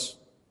said to us.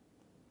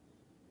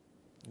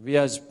 We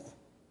as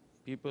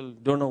people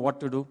don't know what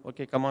to do.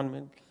 Okay, come on,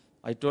 man.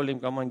 I told him,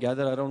 come on,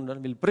 gather around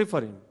and we'll pray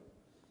for him.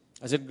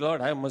 I said,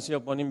 Lord, have mercy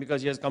upon him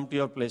because he has come to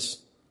your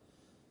place.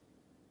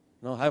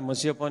 Now have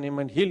mercy upon him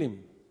and heal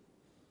him.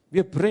 We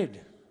have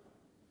prayed.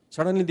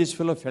 Suddenly this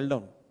fellow fell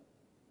down.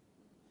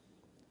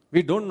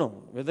 We don't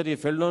know whether he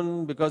fell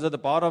down because of the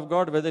power of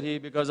God, whether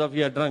because he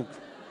had drunk.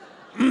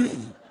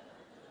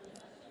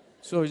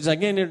 So it's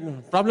again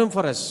a problem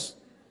for us.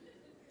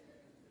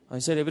 I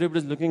said,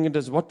 everybody's looking at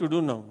us, what to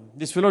do now?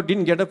 This fellow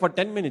didn't get up for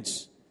 10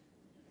 minutes.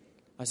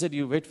 I said,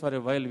 you wait for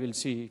a while, we'll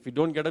see. If you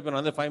don't get up in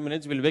another 5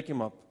 minutes, we'll wake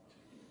him up.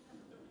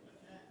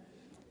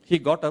 He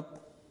got up.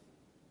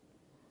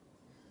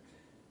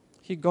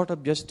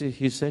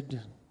 He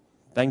said,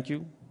 thank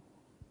you.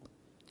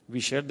 We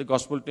shared the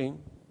gospel to him.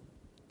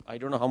 I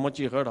don't know how much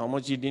he heard, how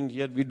much he didn't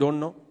hear. We don't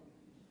know.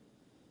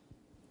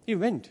 He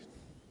went.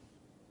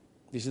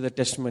 This is the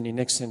testimony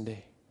next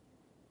Sunday.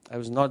 I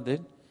was not there.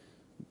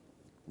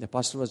 The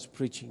pastor was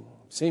preaching.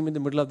 Same in the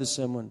middle of the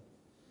sermon.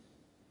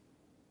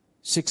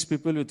 6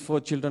 people with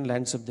 4 children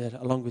lands up there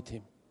along with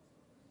him.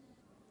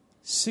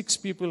 6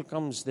 people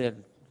comes there.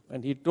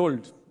 And he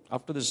told,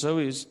 after the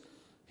service,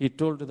 he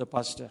told to the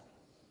pastor,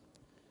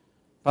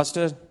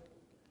 Pastor,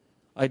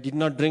 I did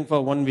not drink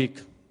for 1 week.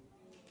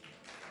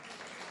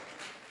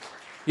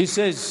 He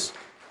says,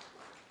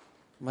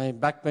 my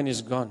back pain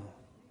is gone.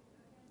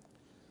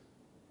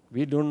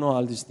 We don't know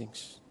all these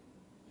things.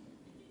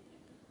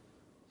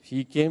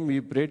 He came, we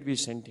prayed, we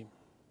sent him.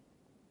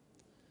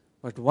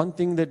 But one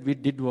thing that we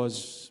did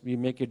was we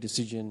make a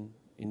decision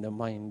in the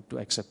mind to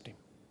accept him.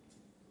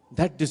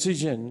 That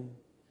decision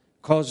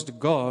caused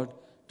God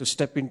to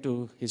step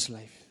into his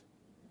life.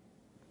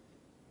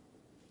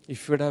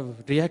 If you would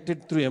have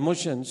reacted through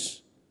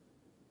emotions,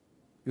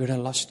 you would have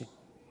lost him.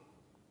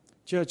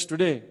 Church,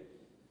 today,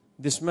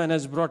 this man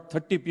has brought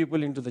 30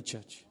 people into the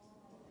church.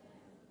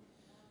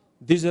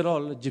 These are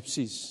all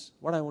gypsies.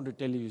 What I want to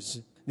tell you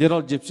is, they're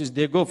all gypsies.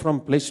 They go from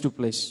place to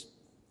place.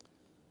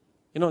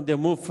 They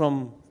move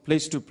from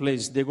place to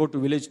place. They go to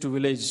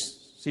village,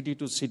 city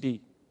to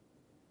city.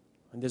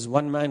 And there's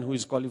one man who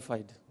is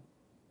qualified.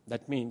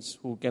 That means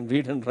who can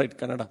read and write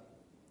Kannada.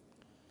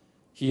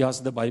 He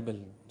asked the Bible,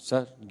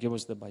 Sir, give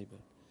us the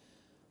Bible.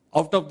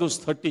 Out of those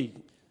 30,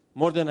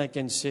 more than I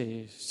can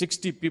say,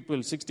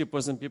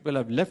 60% people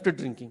have left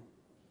drinking.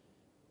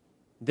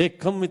 They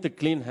come with the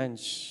clean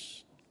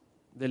hands.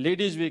 The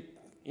ladies,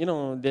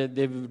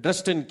 they've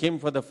dressed and came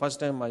for the first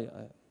time.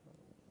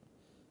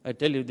 I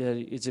tell you,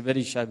 it's a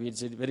very shabby,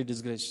 it's a very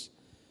disgrace.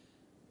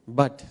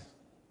 But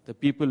the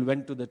people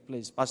went to that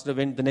place. Pastor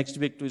went the next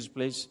week to his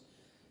place,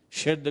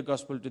 shared the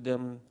gospel to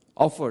them,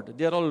 offered.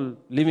 They are all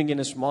living in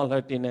a small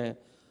hut in a,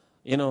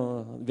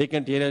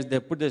 vacant areas. They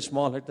put a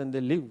small hut and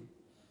they live.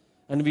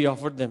 And we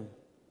offered them.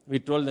 We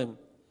told them,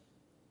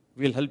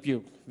 we'll help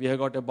you. We have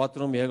got a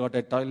bathroom, we have got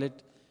a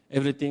toilet,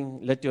 everything.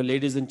 Let your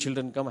ladies and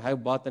children come,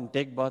 have bath and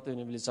take bath, and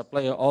we will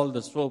supply all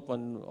the soap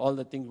and all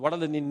the things. What are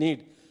they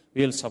need?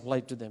 We will supply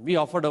to them. We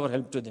offered our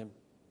help to them.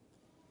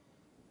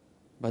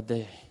 But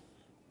they,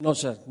 no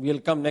sir, we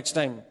will come next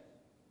time.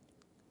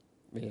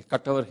 We will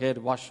cut our hair,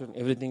 wash, and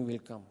everything will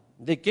come.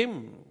 They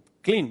came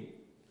clean.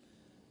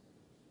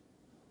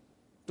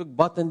 Took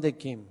bath and they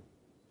came.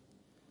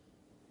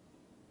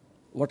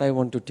 What I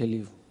want to tell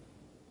you,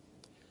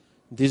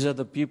 these are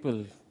the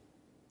people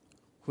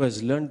who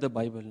has learned the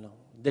Bible now.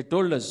 They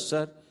told us,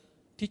 sir,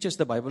 teach us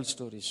the Bible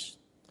stories.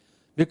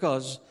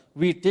 Because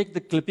we take the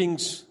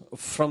clippings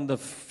from the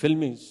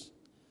filmings,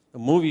 the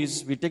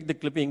movies, we take the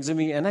clippings and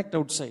we enact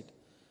outside.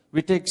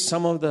 We take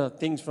some of the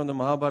things from the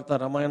Mahabharata,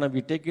 Ramayana,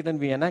 we take it and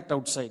we enact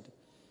outside.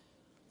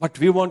 But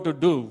we want to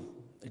do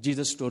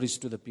Jesus stories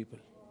to the people.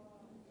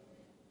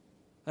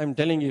 I'm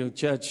telling you,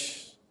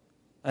 church,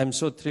 I'm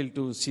so thrilled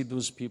to see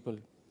those people.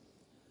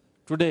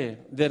 Today,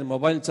 their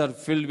mobiles are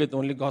filled with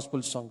only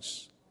gospel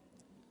songs.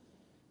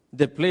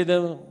 They play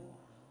them,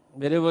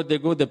 wherever they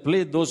go, they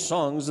play those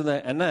songs,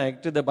 they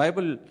enact the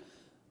Bible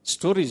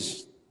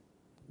stories.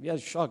 We are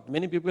shocked.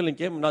 Many people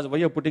came and asked, why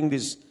are you putting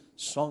this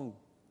song?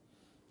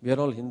 We are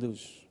all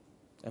Hindus.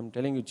 I'm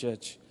telling you,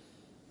 church,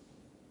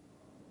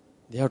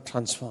 they are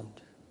transformed.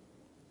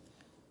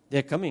 They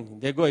are coming.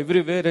 They go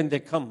everywhere and they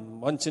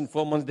come. Once in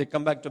 4 months, they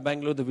come back to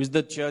Bangalore, they visit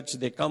the church,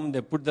 they come,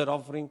 they put their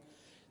offering,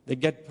 they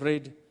get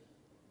prayed.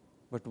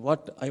 But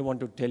what I want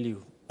to tell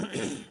you,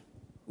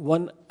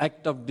 one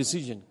act of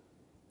decision,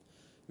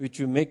 which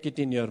you make it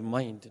in your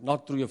mind,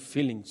 not through your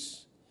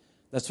feelings.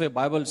 That's why the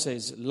Bible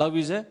says, love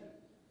is an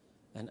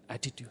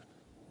attitude,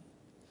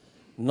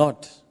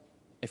 not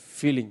a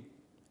feeling.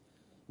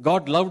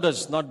 God loved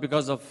us not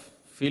because of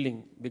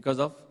feeling, because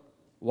of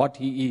what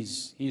He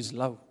is. He is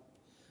love.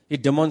 He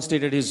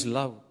demonstrated His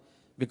love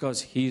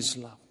because He is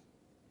love.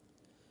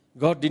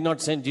 God did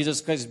not send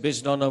Jesus Christ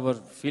based on our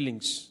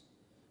feelings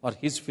or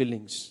His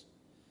feelings.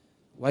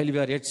 While we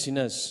are yet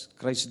sinners,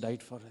 Christ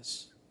died for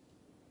us.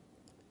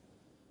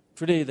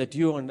 Today that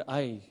you and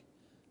I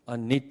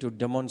need to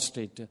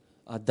demonstrate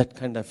that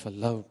kind of a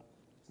love.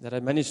 There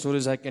are many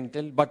stories I can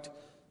tell, but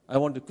I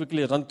want to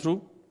quickly run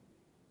through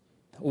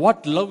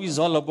what love is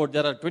all about.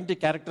 There are 20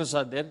 characters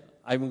are there.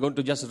 I'm going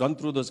to just run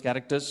through those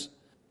characters.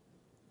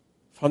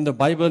 From the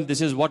Bible, this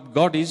is what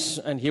God is,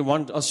 and He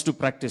wants us to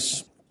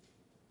practice.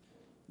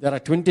 There are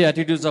 20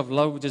 attitudes of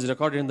love, which is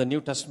recorded in the New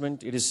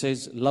Testament. It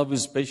says, love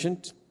is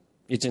patient.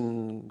 It's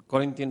in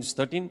Corinthians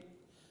 13.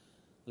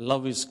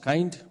 Love is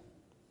kind.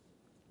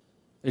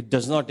 It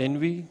does not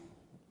envy.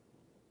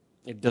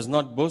 It does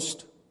not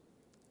boast.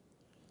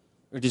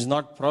 It is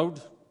not proud.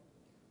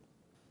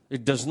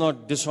 It does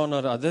not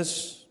dishonor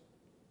others.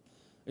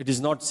 It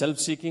is not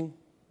self-seeking.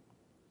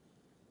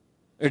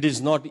 It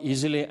is not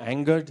easily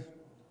angered.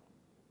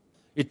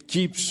 It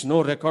keeps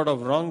no record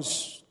of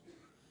wrongs.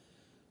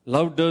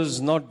 Love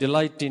does not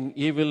delight in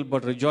evil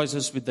but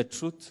rejoices with the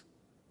truth.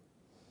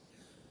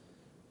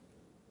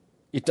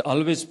 It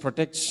always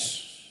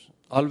protects,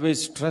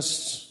 always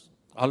trusts,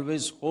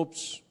 always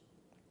hopes,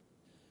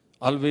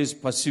 always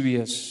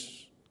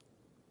perseveres.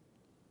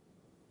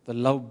 The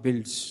love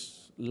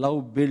builds.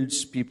 Love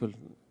builds people.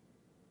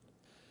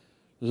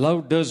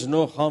 Love does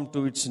no harm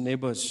to its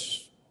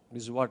neighbors.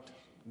 This is what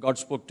God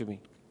spoke to me.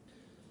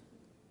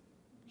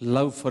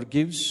 Love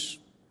forgives.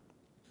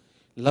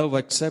 Love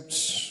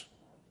accepts.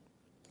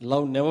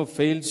 Love never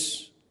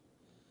fails.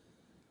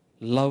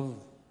 Love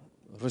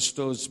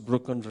restores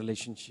broken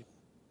relationship.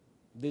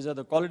 These are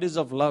the qualities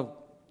of love.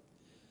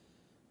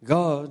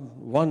 God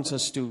wants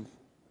us to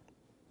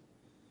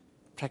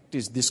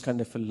practice this kind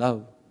of a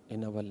love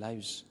in our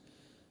lives.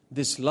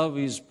 This love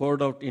is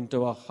poured out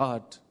into our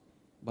heart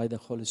by the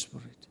Holy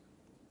Spirit.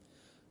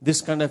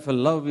 This kind of a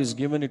love is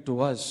given it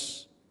to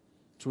us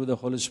through the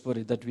Holy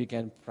Spirit that we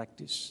can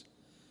practice.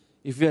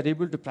 If we are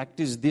able to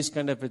practice these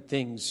kind of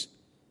things,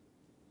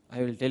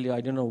 I will tell you,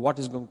 I don't know what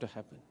is going to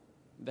happen.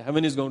 The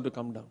heaven is going to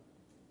come down.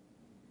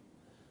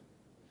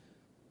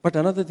 But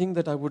another thing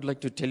that I would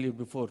like to tell you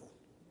before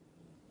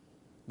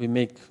we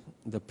make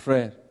the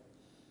prayer,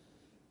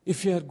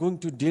 if you are going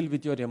to deal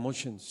with your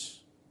emotions,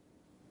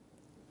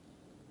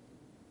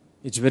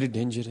 it's very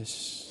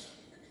dangerous.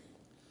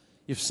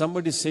 If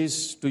somebody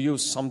says to you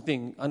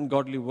something,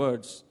 ungodly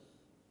words,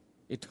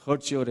 it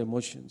hurts your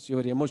emotions.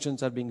 Your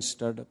emotions are being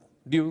stirred up.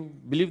 Do you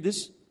believe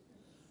this?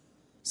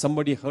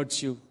 Somebody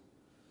hurts you.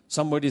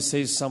 Somebody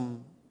says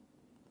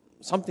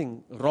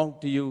something wrong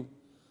to you,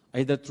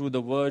 either through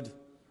the word,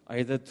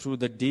 either through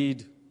the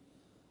deed.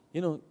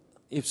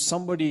 If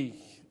somebody,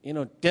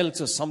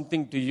 tells us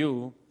something to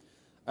you,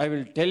 I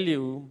will tell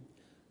you,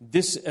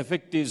 this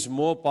effect is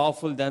more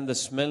powerful than the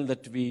smell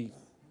that we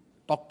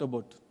talked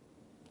about.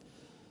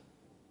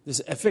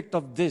 This effect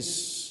of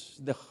this,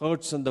 the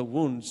hurts and the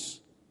wounds,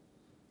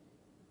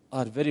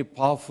 are very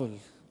powerful.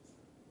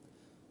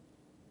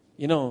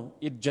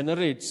 It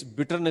generates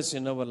bitterness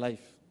in our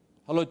life.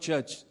 Hello,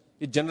 church.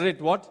 It generates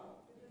what?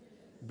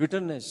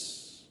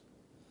 Bitterness.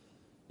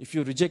 If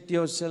you reject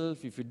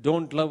yourself, if you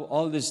don't love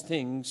all these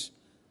things,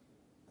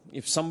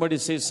 if somebody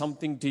says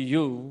something to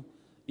you,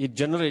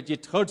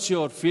 it hurts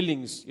your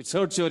feelings, it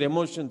hurts your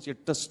emotions,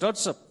 it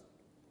stirs up.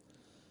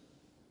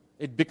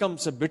 It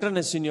becomes a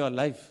bitterness in your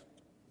life.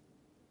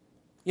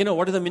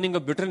 What is the meaning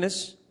of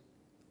bitterness?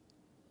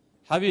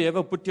 Have you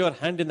ever put your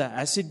hand in the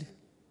acid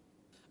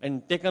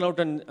and taken out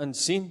and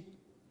seen?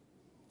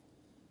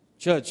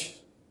 Church,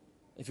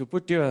 if you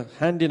put your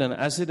hand in an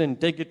acid and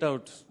take it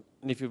out,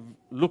 and if you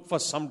look for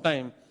some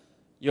time,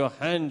 your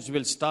hands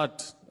will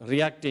start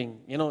reacting,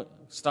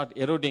 start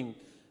eroding.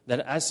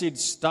 That acid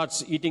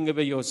starts eating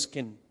away your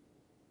skin.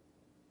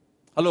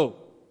 Hello?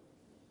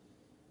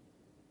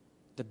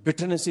 The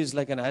bitterness is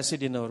like an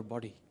acid in our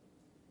body.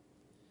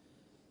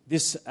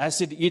 This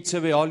acid eats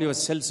away all your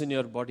cells in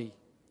your body.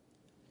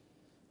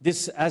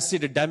 This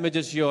acid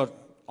damages your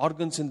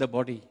organs in the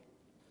body.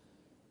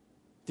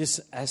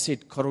 This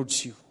acid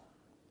corrodes you.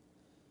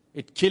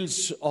 It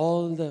kills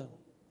all the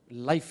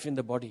life in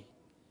the body.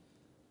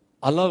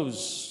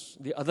 Allows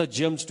the other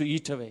germs to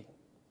eat away.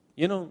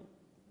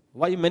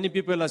 Why many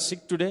people are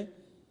sick today?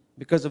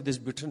 Because of this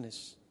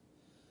bitterness.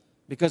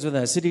 Because of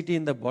the acidity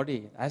in the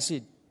body.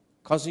 Acid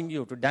causing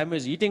you to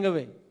damage, eating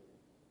away.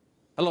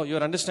 Hello, you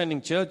are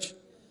understanding, church?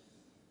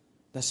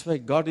 That's why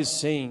God is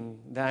saying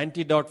the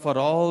antidote for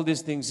all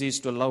these things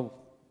is to love.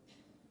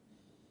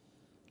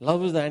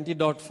 Love is the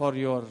antidote for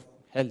your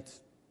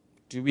health,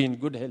 to be in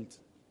good health.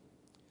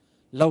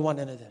 Love one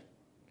another.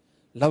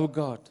 Love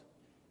God.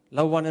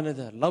 Love one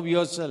another. Love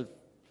yourself.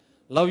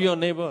 Love your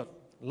neighbor.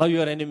 Love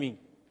your enemy.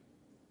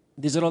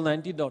 These are all the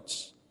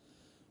antidotes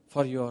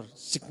for your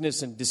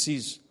sickness and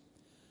disease.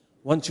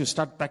 Once you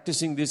start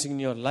practicing this in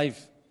your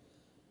life,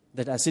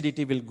 that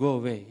acidity will go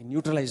away. It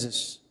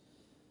neutralizes.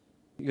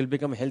 You will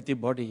become a healthy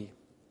body.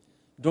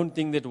 Don't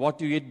think that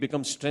what you eat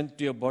becomes strength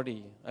to your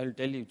body. I will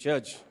tell you,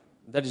 church,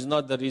 that is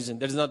not the reason.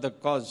 That is not the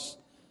cause.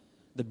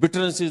 The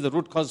bitterness is the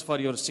root cause for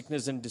your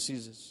sickness and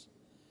diseases.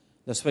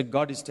 That's why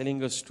God is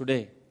telling us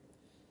today,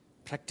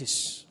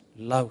 practice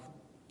love.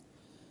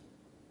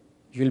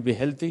 You will be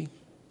healthy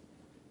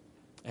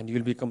and you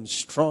will become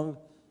strong.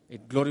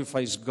 It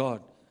glorifies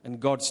God and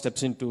God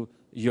steps into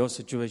your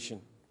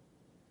situation.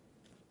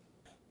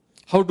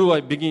 How do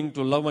I begin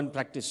to love and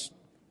practice?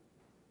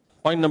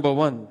 Point number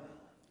 1,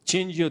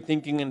 change your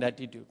thinking and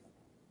attitude.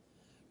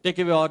 Take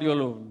away all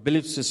your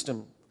belief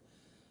system.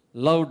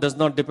 Love does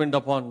not depend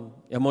upon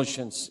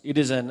emotions. It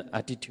is an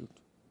attitude.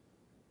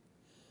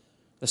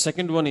 The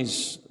second one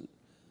is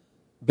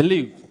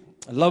believe.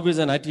 Love is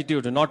an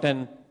attitude, not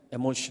an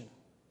emotion.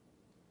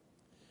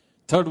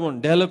 Third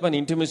one, develop an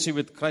intimacy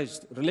with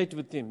Christ. Relate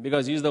with Him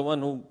because He is the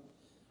one who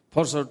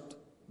pours out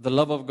the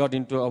love of God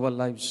into our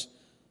lives.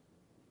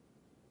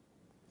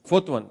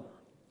 Fourth one,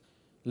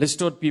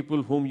 list out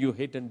people whom you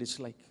hate and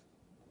dislike.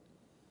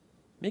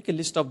 Make a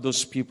list of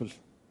those people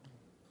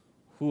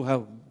who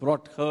have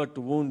brought hurt,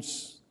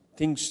 wounds,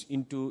 things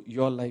into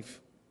your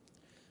life.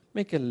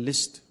 Make a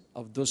list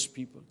of those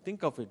people.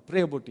 Think of it.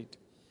 Pray about it.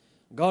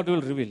 God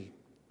will reveal.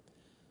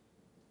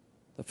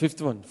 The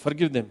fifth one,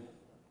 forgive them.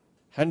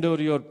 Hand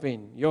over your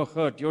pain, your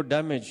hurt, your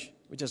damage,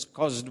 which is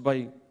caused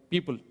by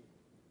people,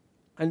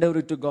 hand over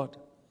it to God.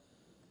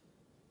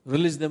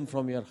 Release them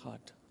from your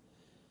heart.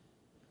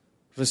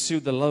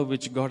 Receive the love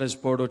which God has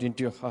poured out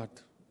into your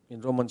heart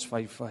in Romans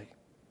 5:5.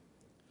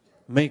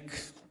 Make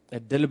a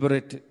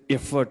deliberate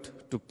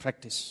effort to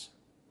practice.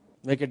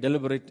 Make a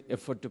deliberate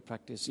effort to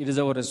practice. It is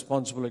our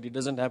responsibility. It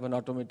doesn't happen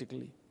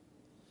automatically.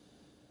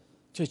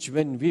 Church,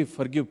 when we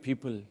forgive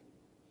people,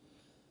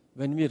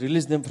 when we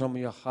release them from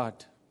your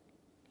heart,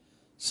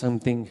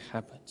 something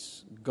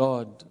happens.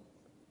 God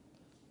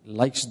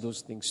likes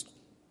those things.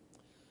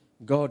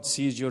 God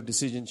sees your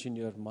decisions in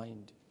your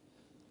mind.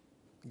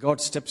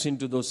 God steps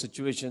into those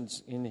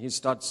situations and He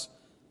starts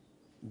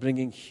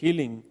bringing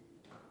healing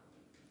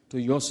to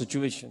your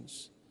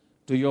situations,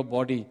 to your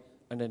body,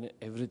 and in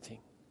everything.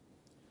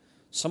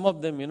 Some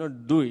of them,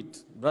 do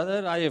it.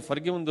 Brother, I have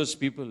forgiven those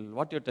people.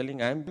 What you're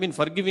telling, I have been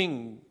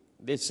forgiving,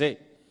 they say.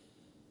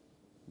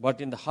 But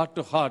in the heart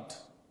to heart,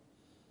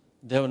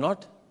 they have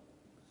not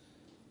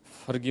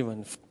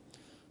forgiven.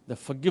 The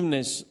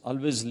forgiveness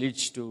always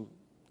leads to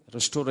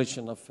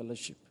restoration of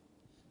fellowship.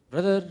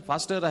 Brother,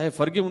 pastor, I have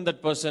forgiven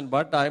that person,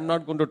 but I am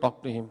not going to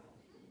talk to him.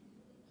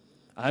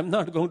 I am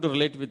not going to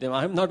relate with him.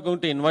 I am not going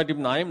to invite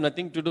him. I have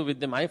nothing to do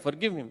with him. I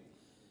forgive him.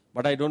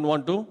 But I don't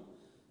want to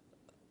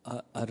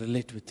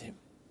relate with him.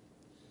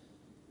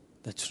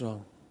 That's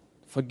wrong.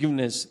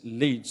 Forgiveness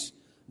leads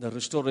the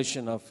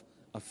restoration of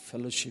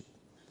fellowship.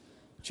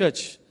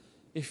 Church,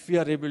 if we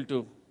are able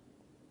to,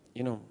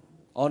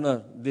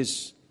 honor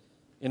this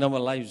in our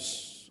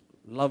lives,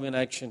 love in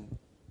action,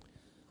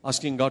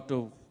 asking God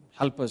to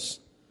help us,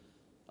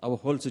 our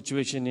whole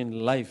situation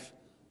in life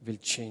will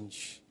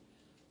change.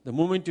 The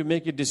moment you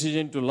make a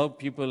decision to love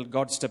people,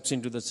 God steps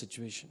into the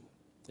situation.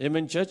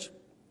 Amen, church?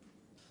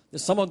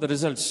 There's some of the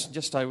results.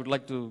 Just I would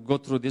like to go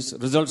through this.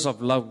 Results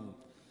of love.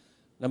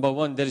 Number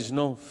one, there is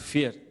no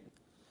fear.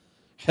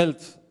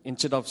 Health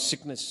instead of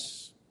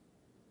sickness.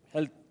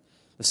 Health,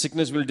 the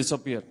sickness will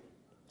disappear.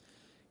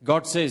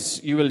 God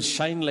says, you will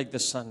shine like the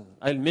sun.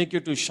 I'll make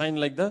you to shine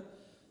like the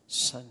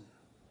sun.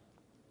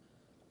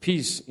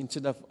 Peace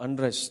instead of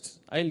unrest.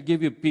 I'll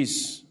give you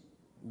peace.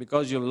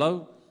 Because you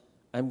love,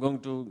 I'm going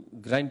to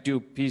grant you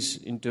peace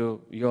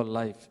into your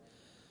life.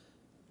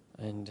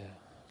 And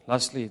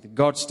lastly,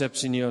 God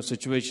steps in your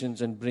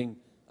situations and bring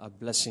a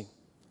blessing.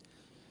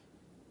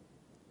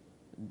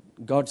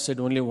 God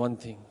said only one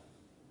thing.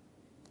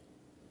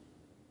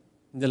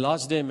 In the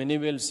last day, many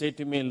will say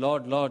to me,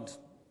 Lord, Lord,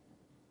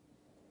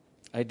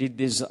 I did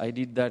this, I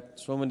did that.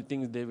 So many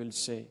things they will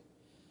say.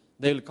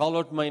 They will call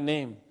out my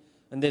name.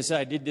 And they say,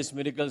 I did these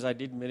miracles, I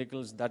did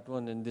miracles, that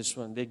one and this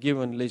one. They give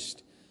a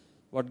list.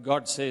 What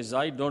God says,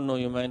 I don't know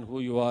you, man, who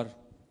you are.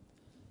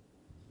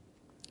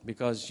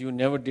 Because you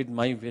never did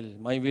my will.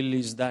 My will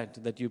is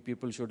that you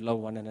people should love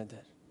one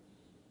another.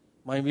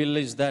 My will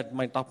is that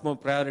my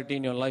topmost priority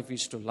in your life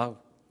is to love.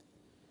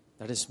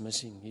 That is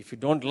missing. If you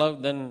don't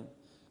love, then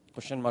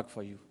question mark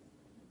for you.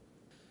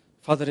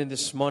 Father, in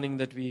this morning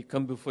that we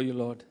come before you,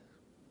 Lord,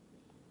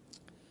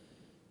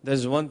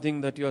 there's one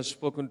thing that you have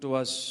spoken to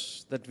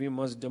us, that we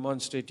must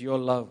demonstrate your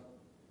love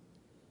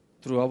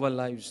through our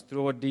lives,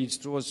 through our deeds,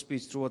 through our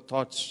speech, through our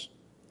thoughts.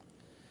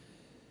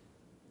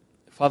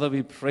 Father,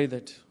 we pray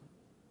that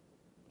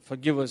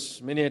forgive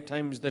us many a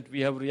times that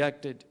we have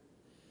reacted,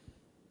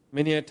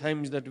 many a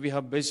times that we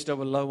have based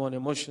our love on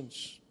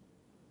emotions.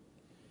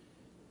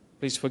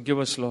 Please forgive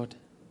us, Lord.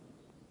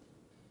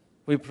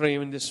 We pray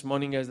even this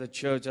morning as the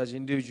church, as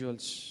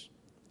individuals,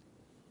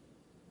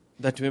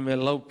 that we may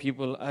love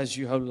people as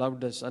you have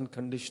loved us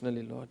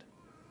unconditionally, Lord.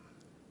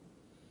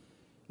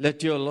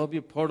 Let your love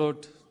be poured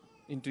out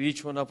into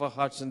each one of our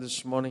hearts in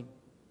this morning.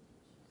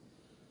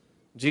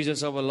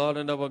 Jesus, our Lord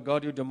and our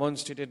God, you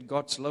demonstrated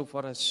God's love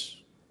for us.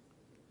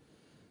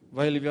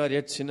 While we are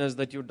yet sinners,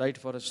 that you died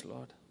for us,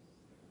 Lord.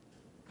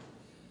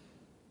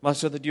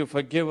 Master, that you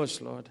forgive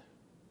us, Lord.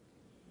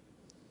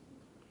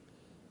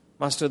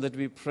 Master, that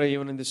we pray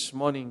even in this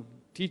morning,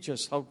 teach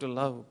us how to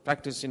love,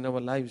 practice in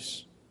our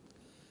lives.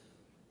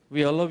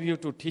 We allow you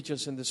to teach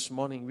us in this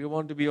morning. We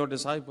want to be your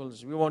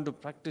disciples. We want to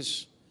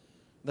practice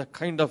the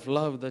kind of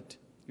love that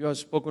you have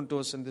spoken to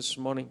us in this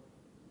morning.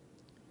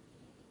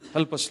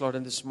 Help us, Lord,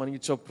 in this morning.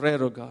 It's our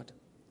prayer, O God.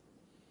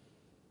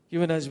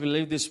 Even as we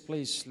leave this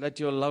place, let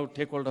your love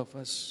take hold of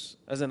us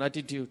as an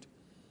attitude,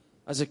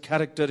 as a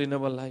character in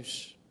our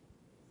lives.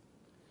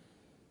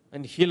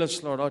 And heal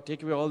us, Lord, or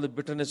take away all the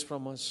bitterness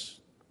from us.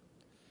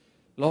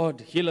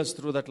 Lord, heal us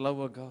through that love,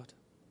 O God.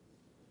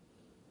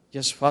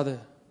 Yes,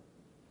 Father.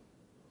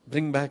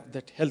 Bring back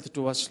that health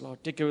to us,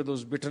 Lord. Take away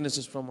those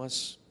bitternesses from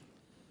us.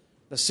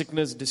 The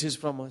sickness, disease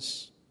from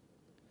us.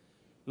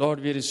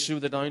 Lord, we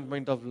receive that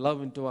ointment of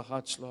love into our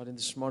hearts, Lord, in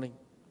this morning.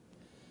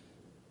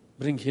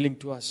 Bring healing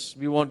to us.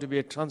 We want to be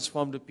a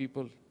transformed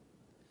people.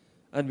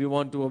 And we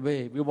want to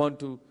obey. We want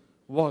to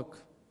walk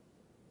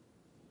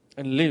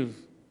and live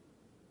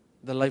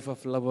the life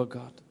of love, O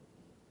God.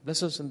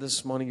 Bless us in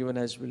this morning even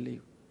as we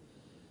live.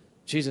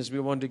 Jesus, we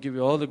want to give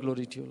you all the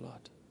glory to you,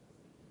 Lord.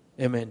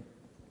 Amen.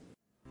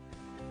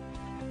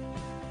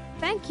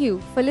 Thank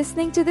you for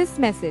listening to this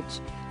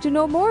message. To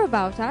know more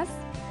about us,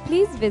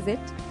 please visit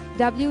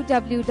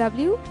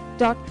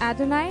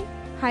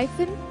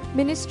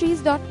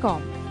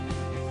www.adonai-ministries.com.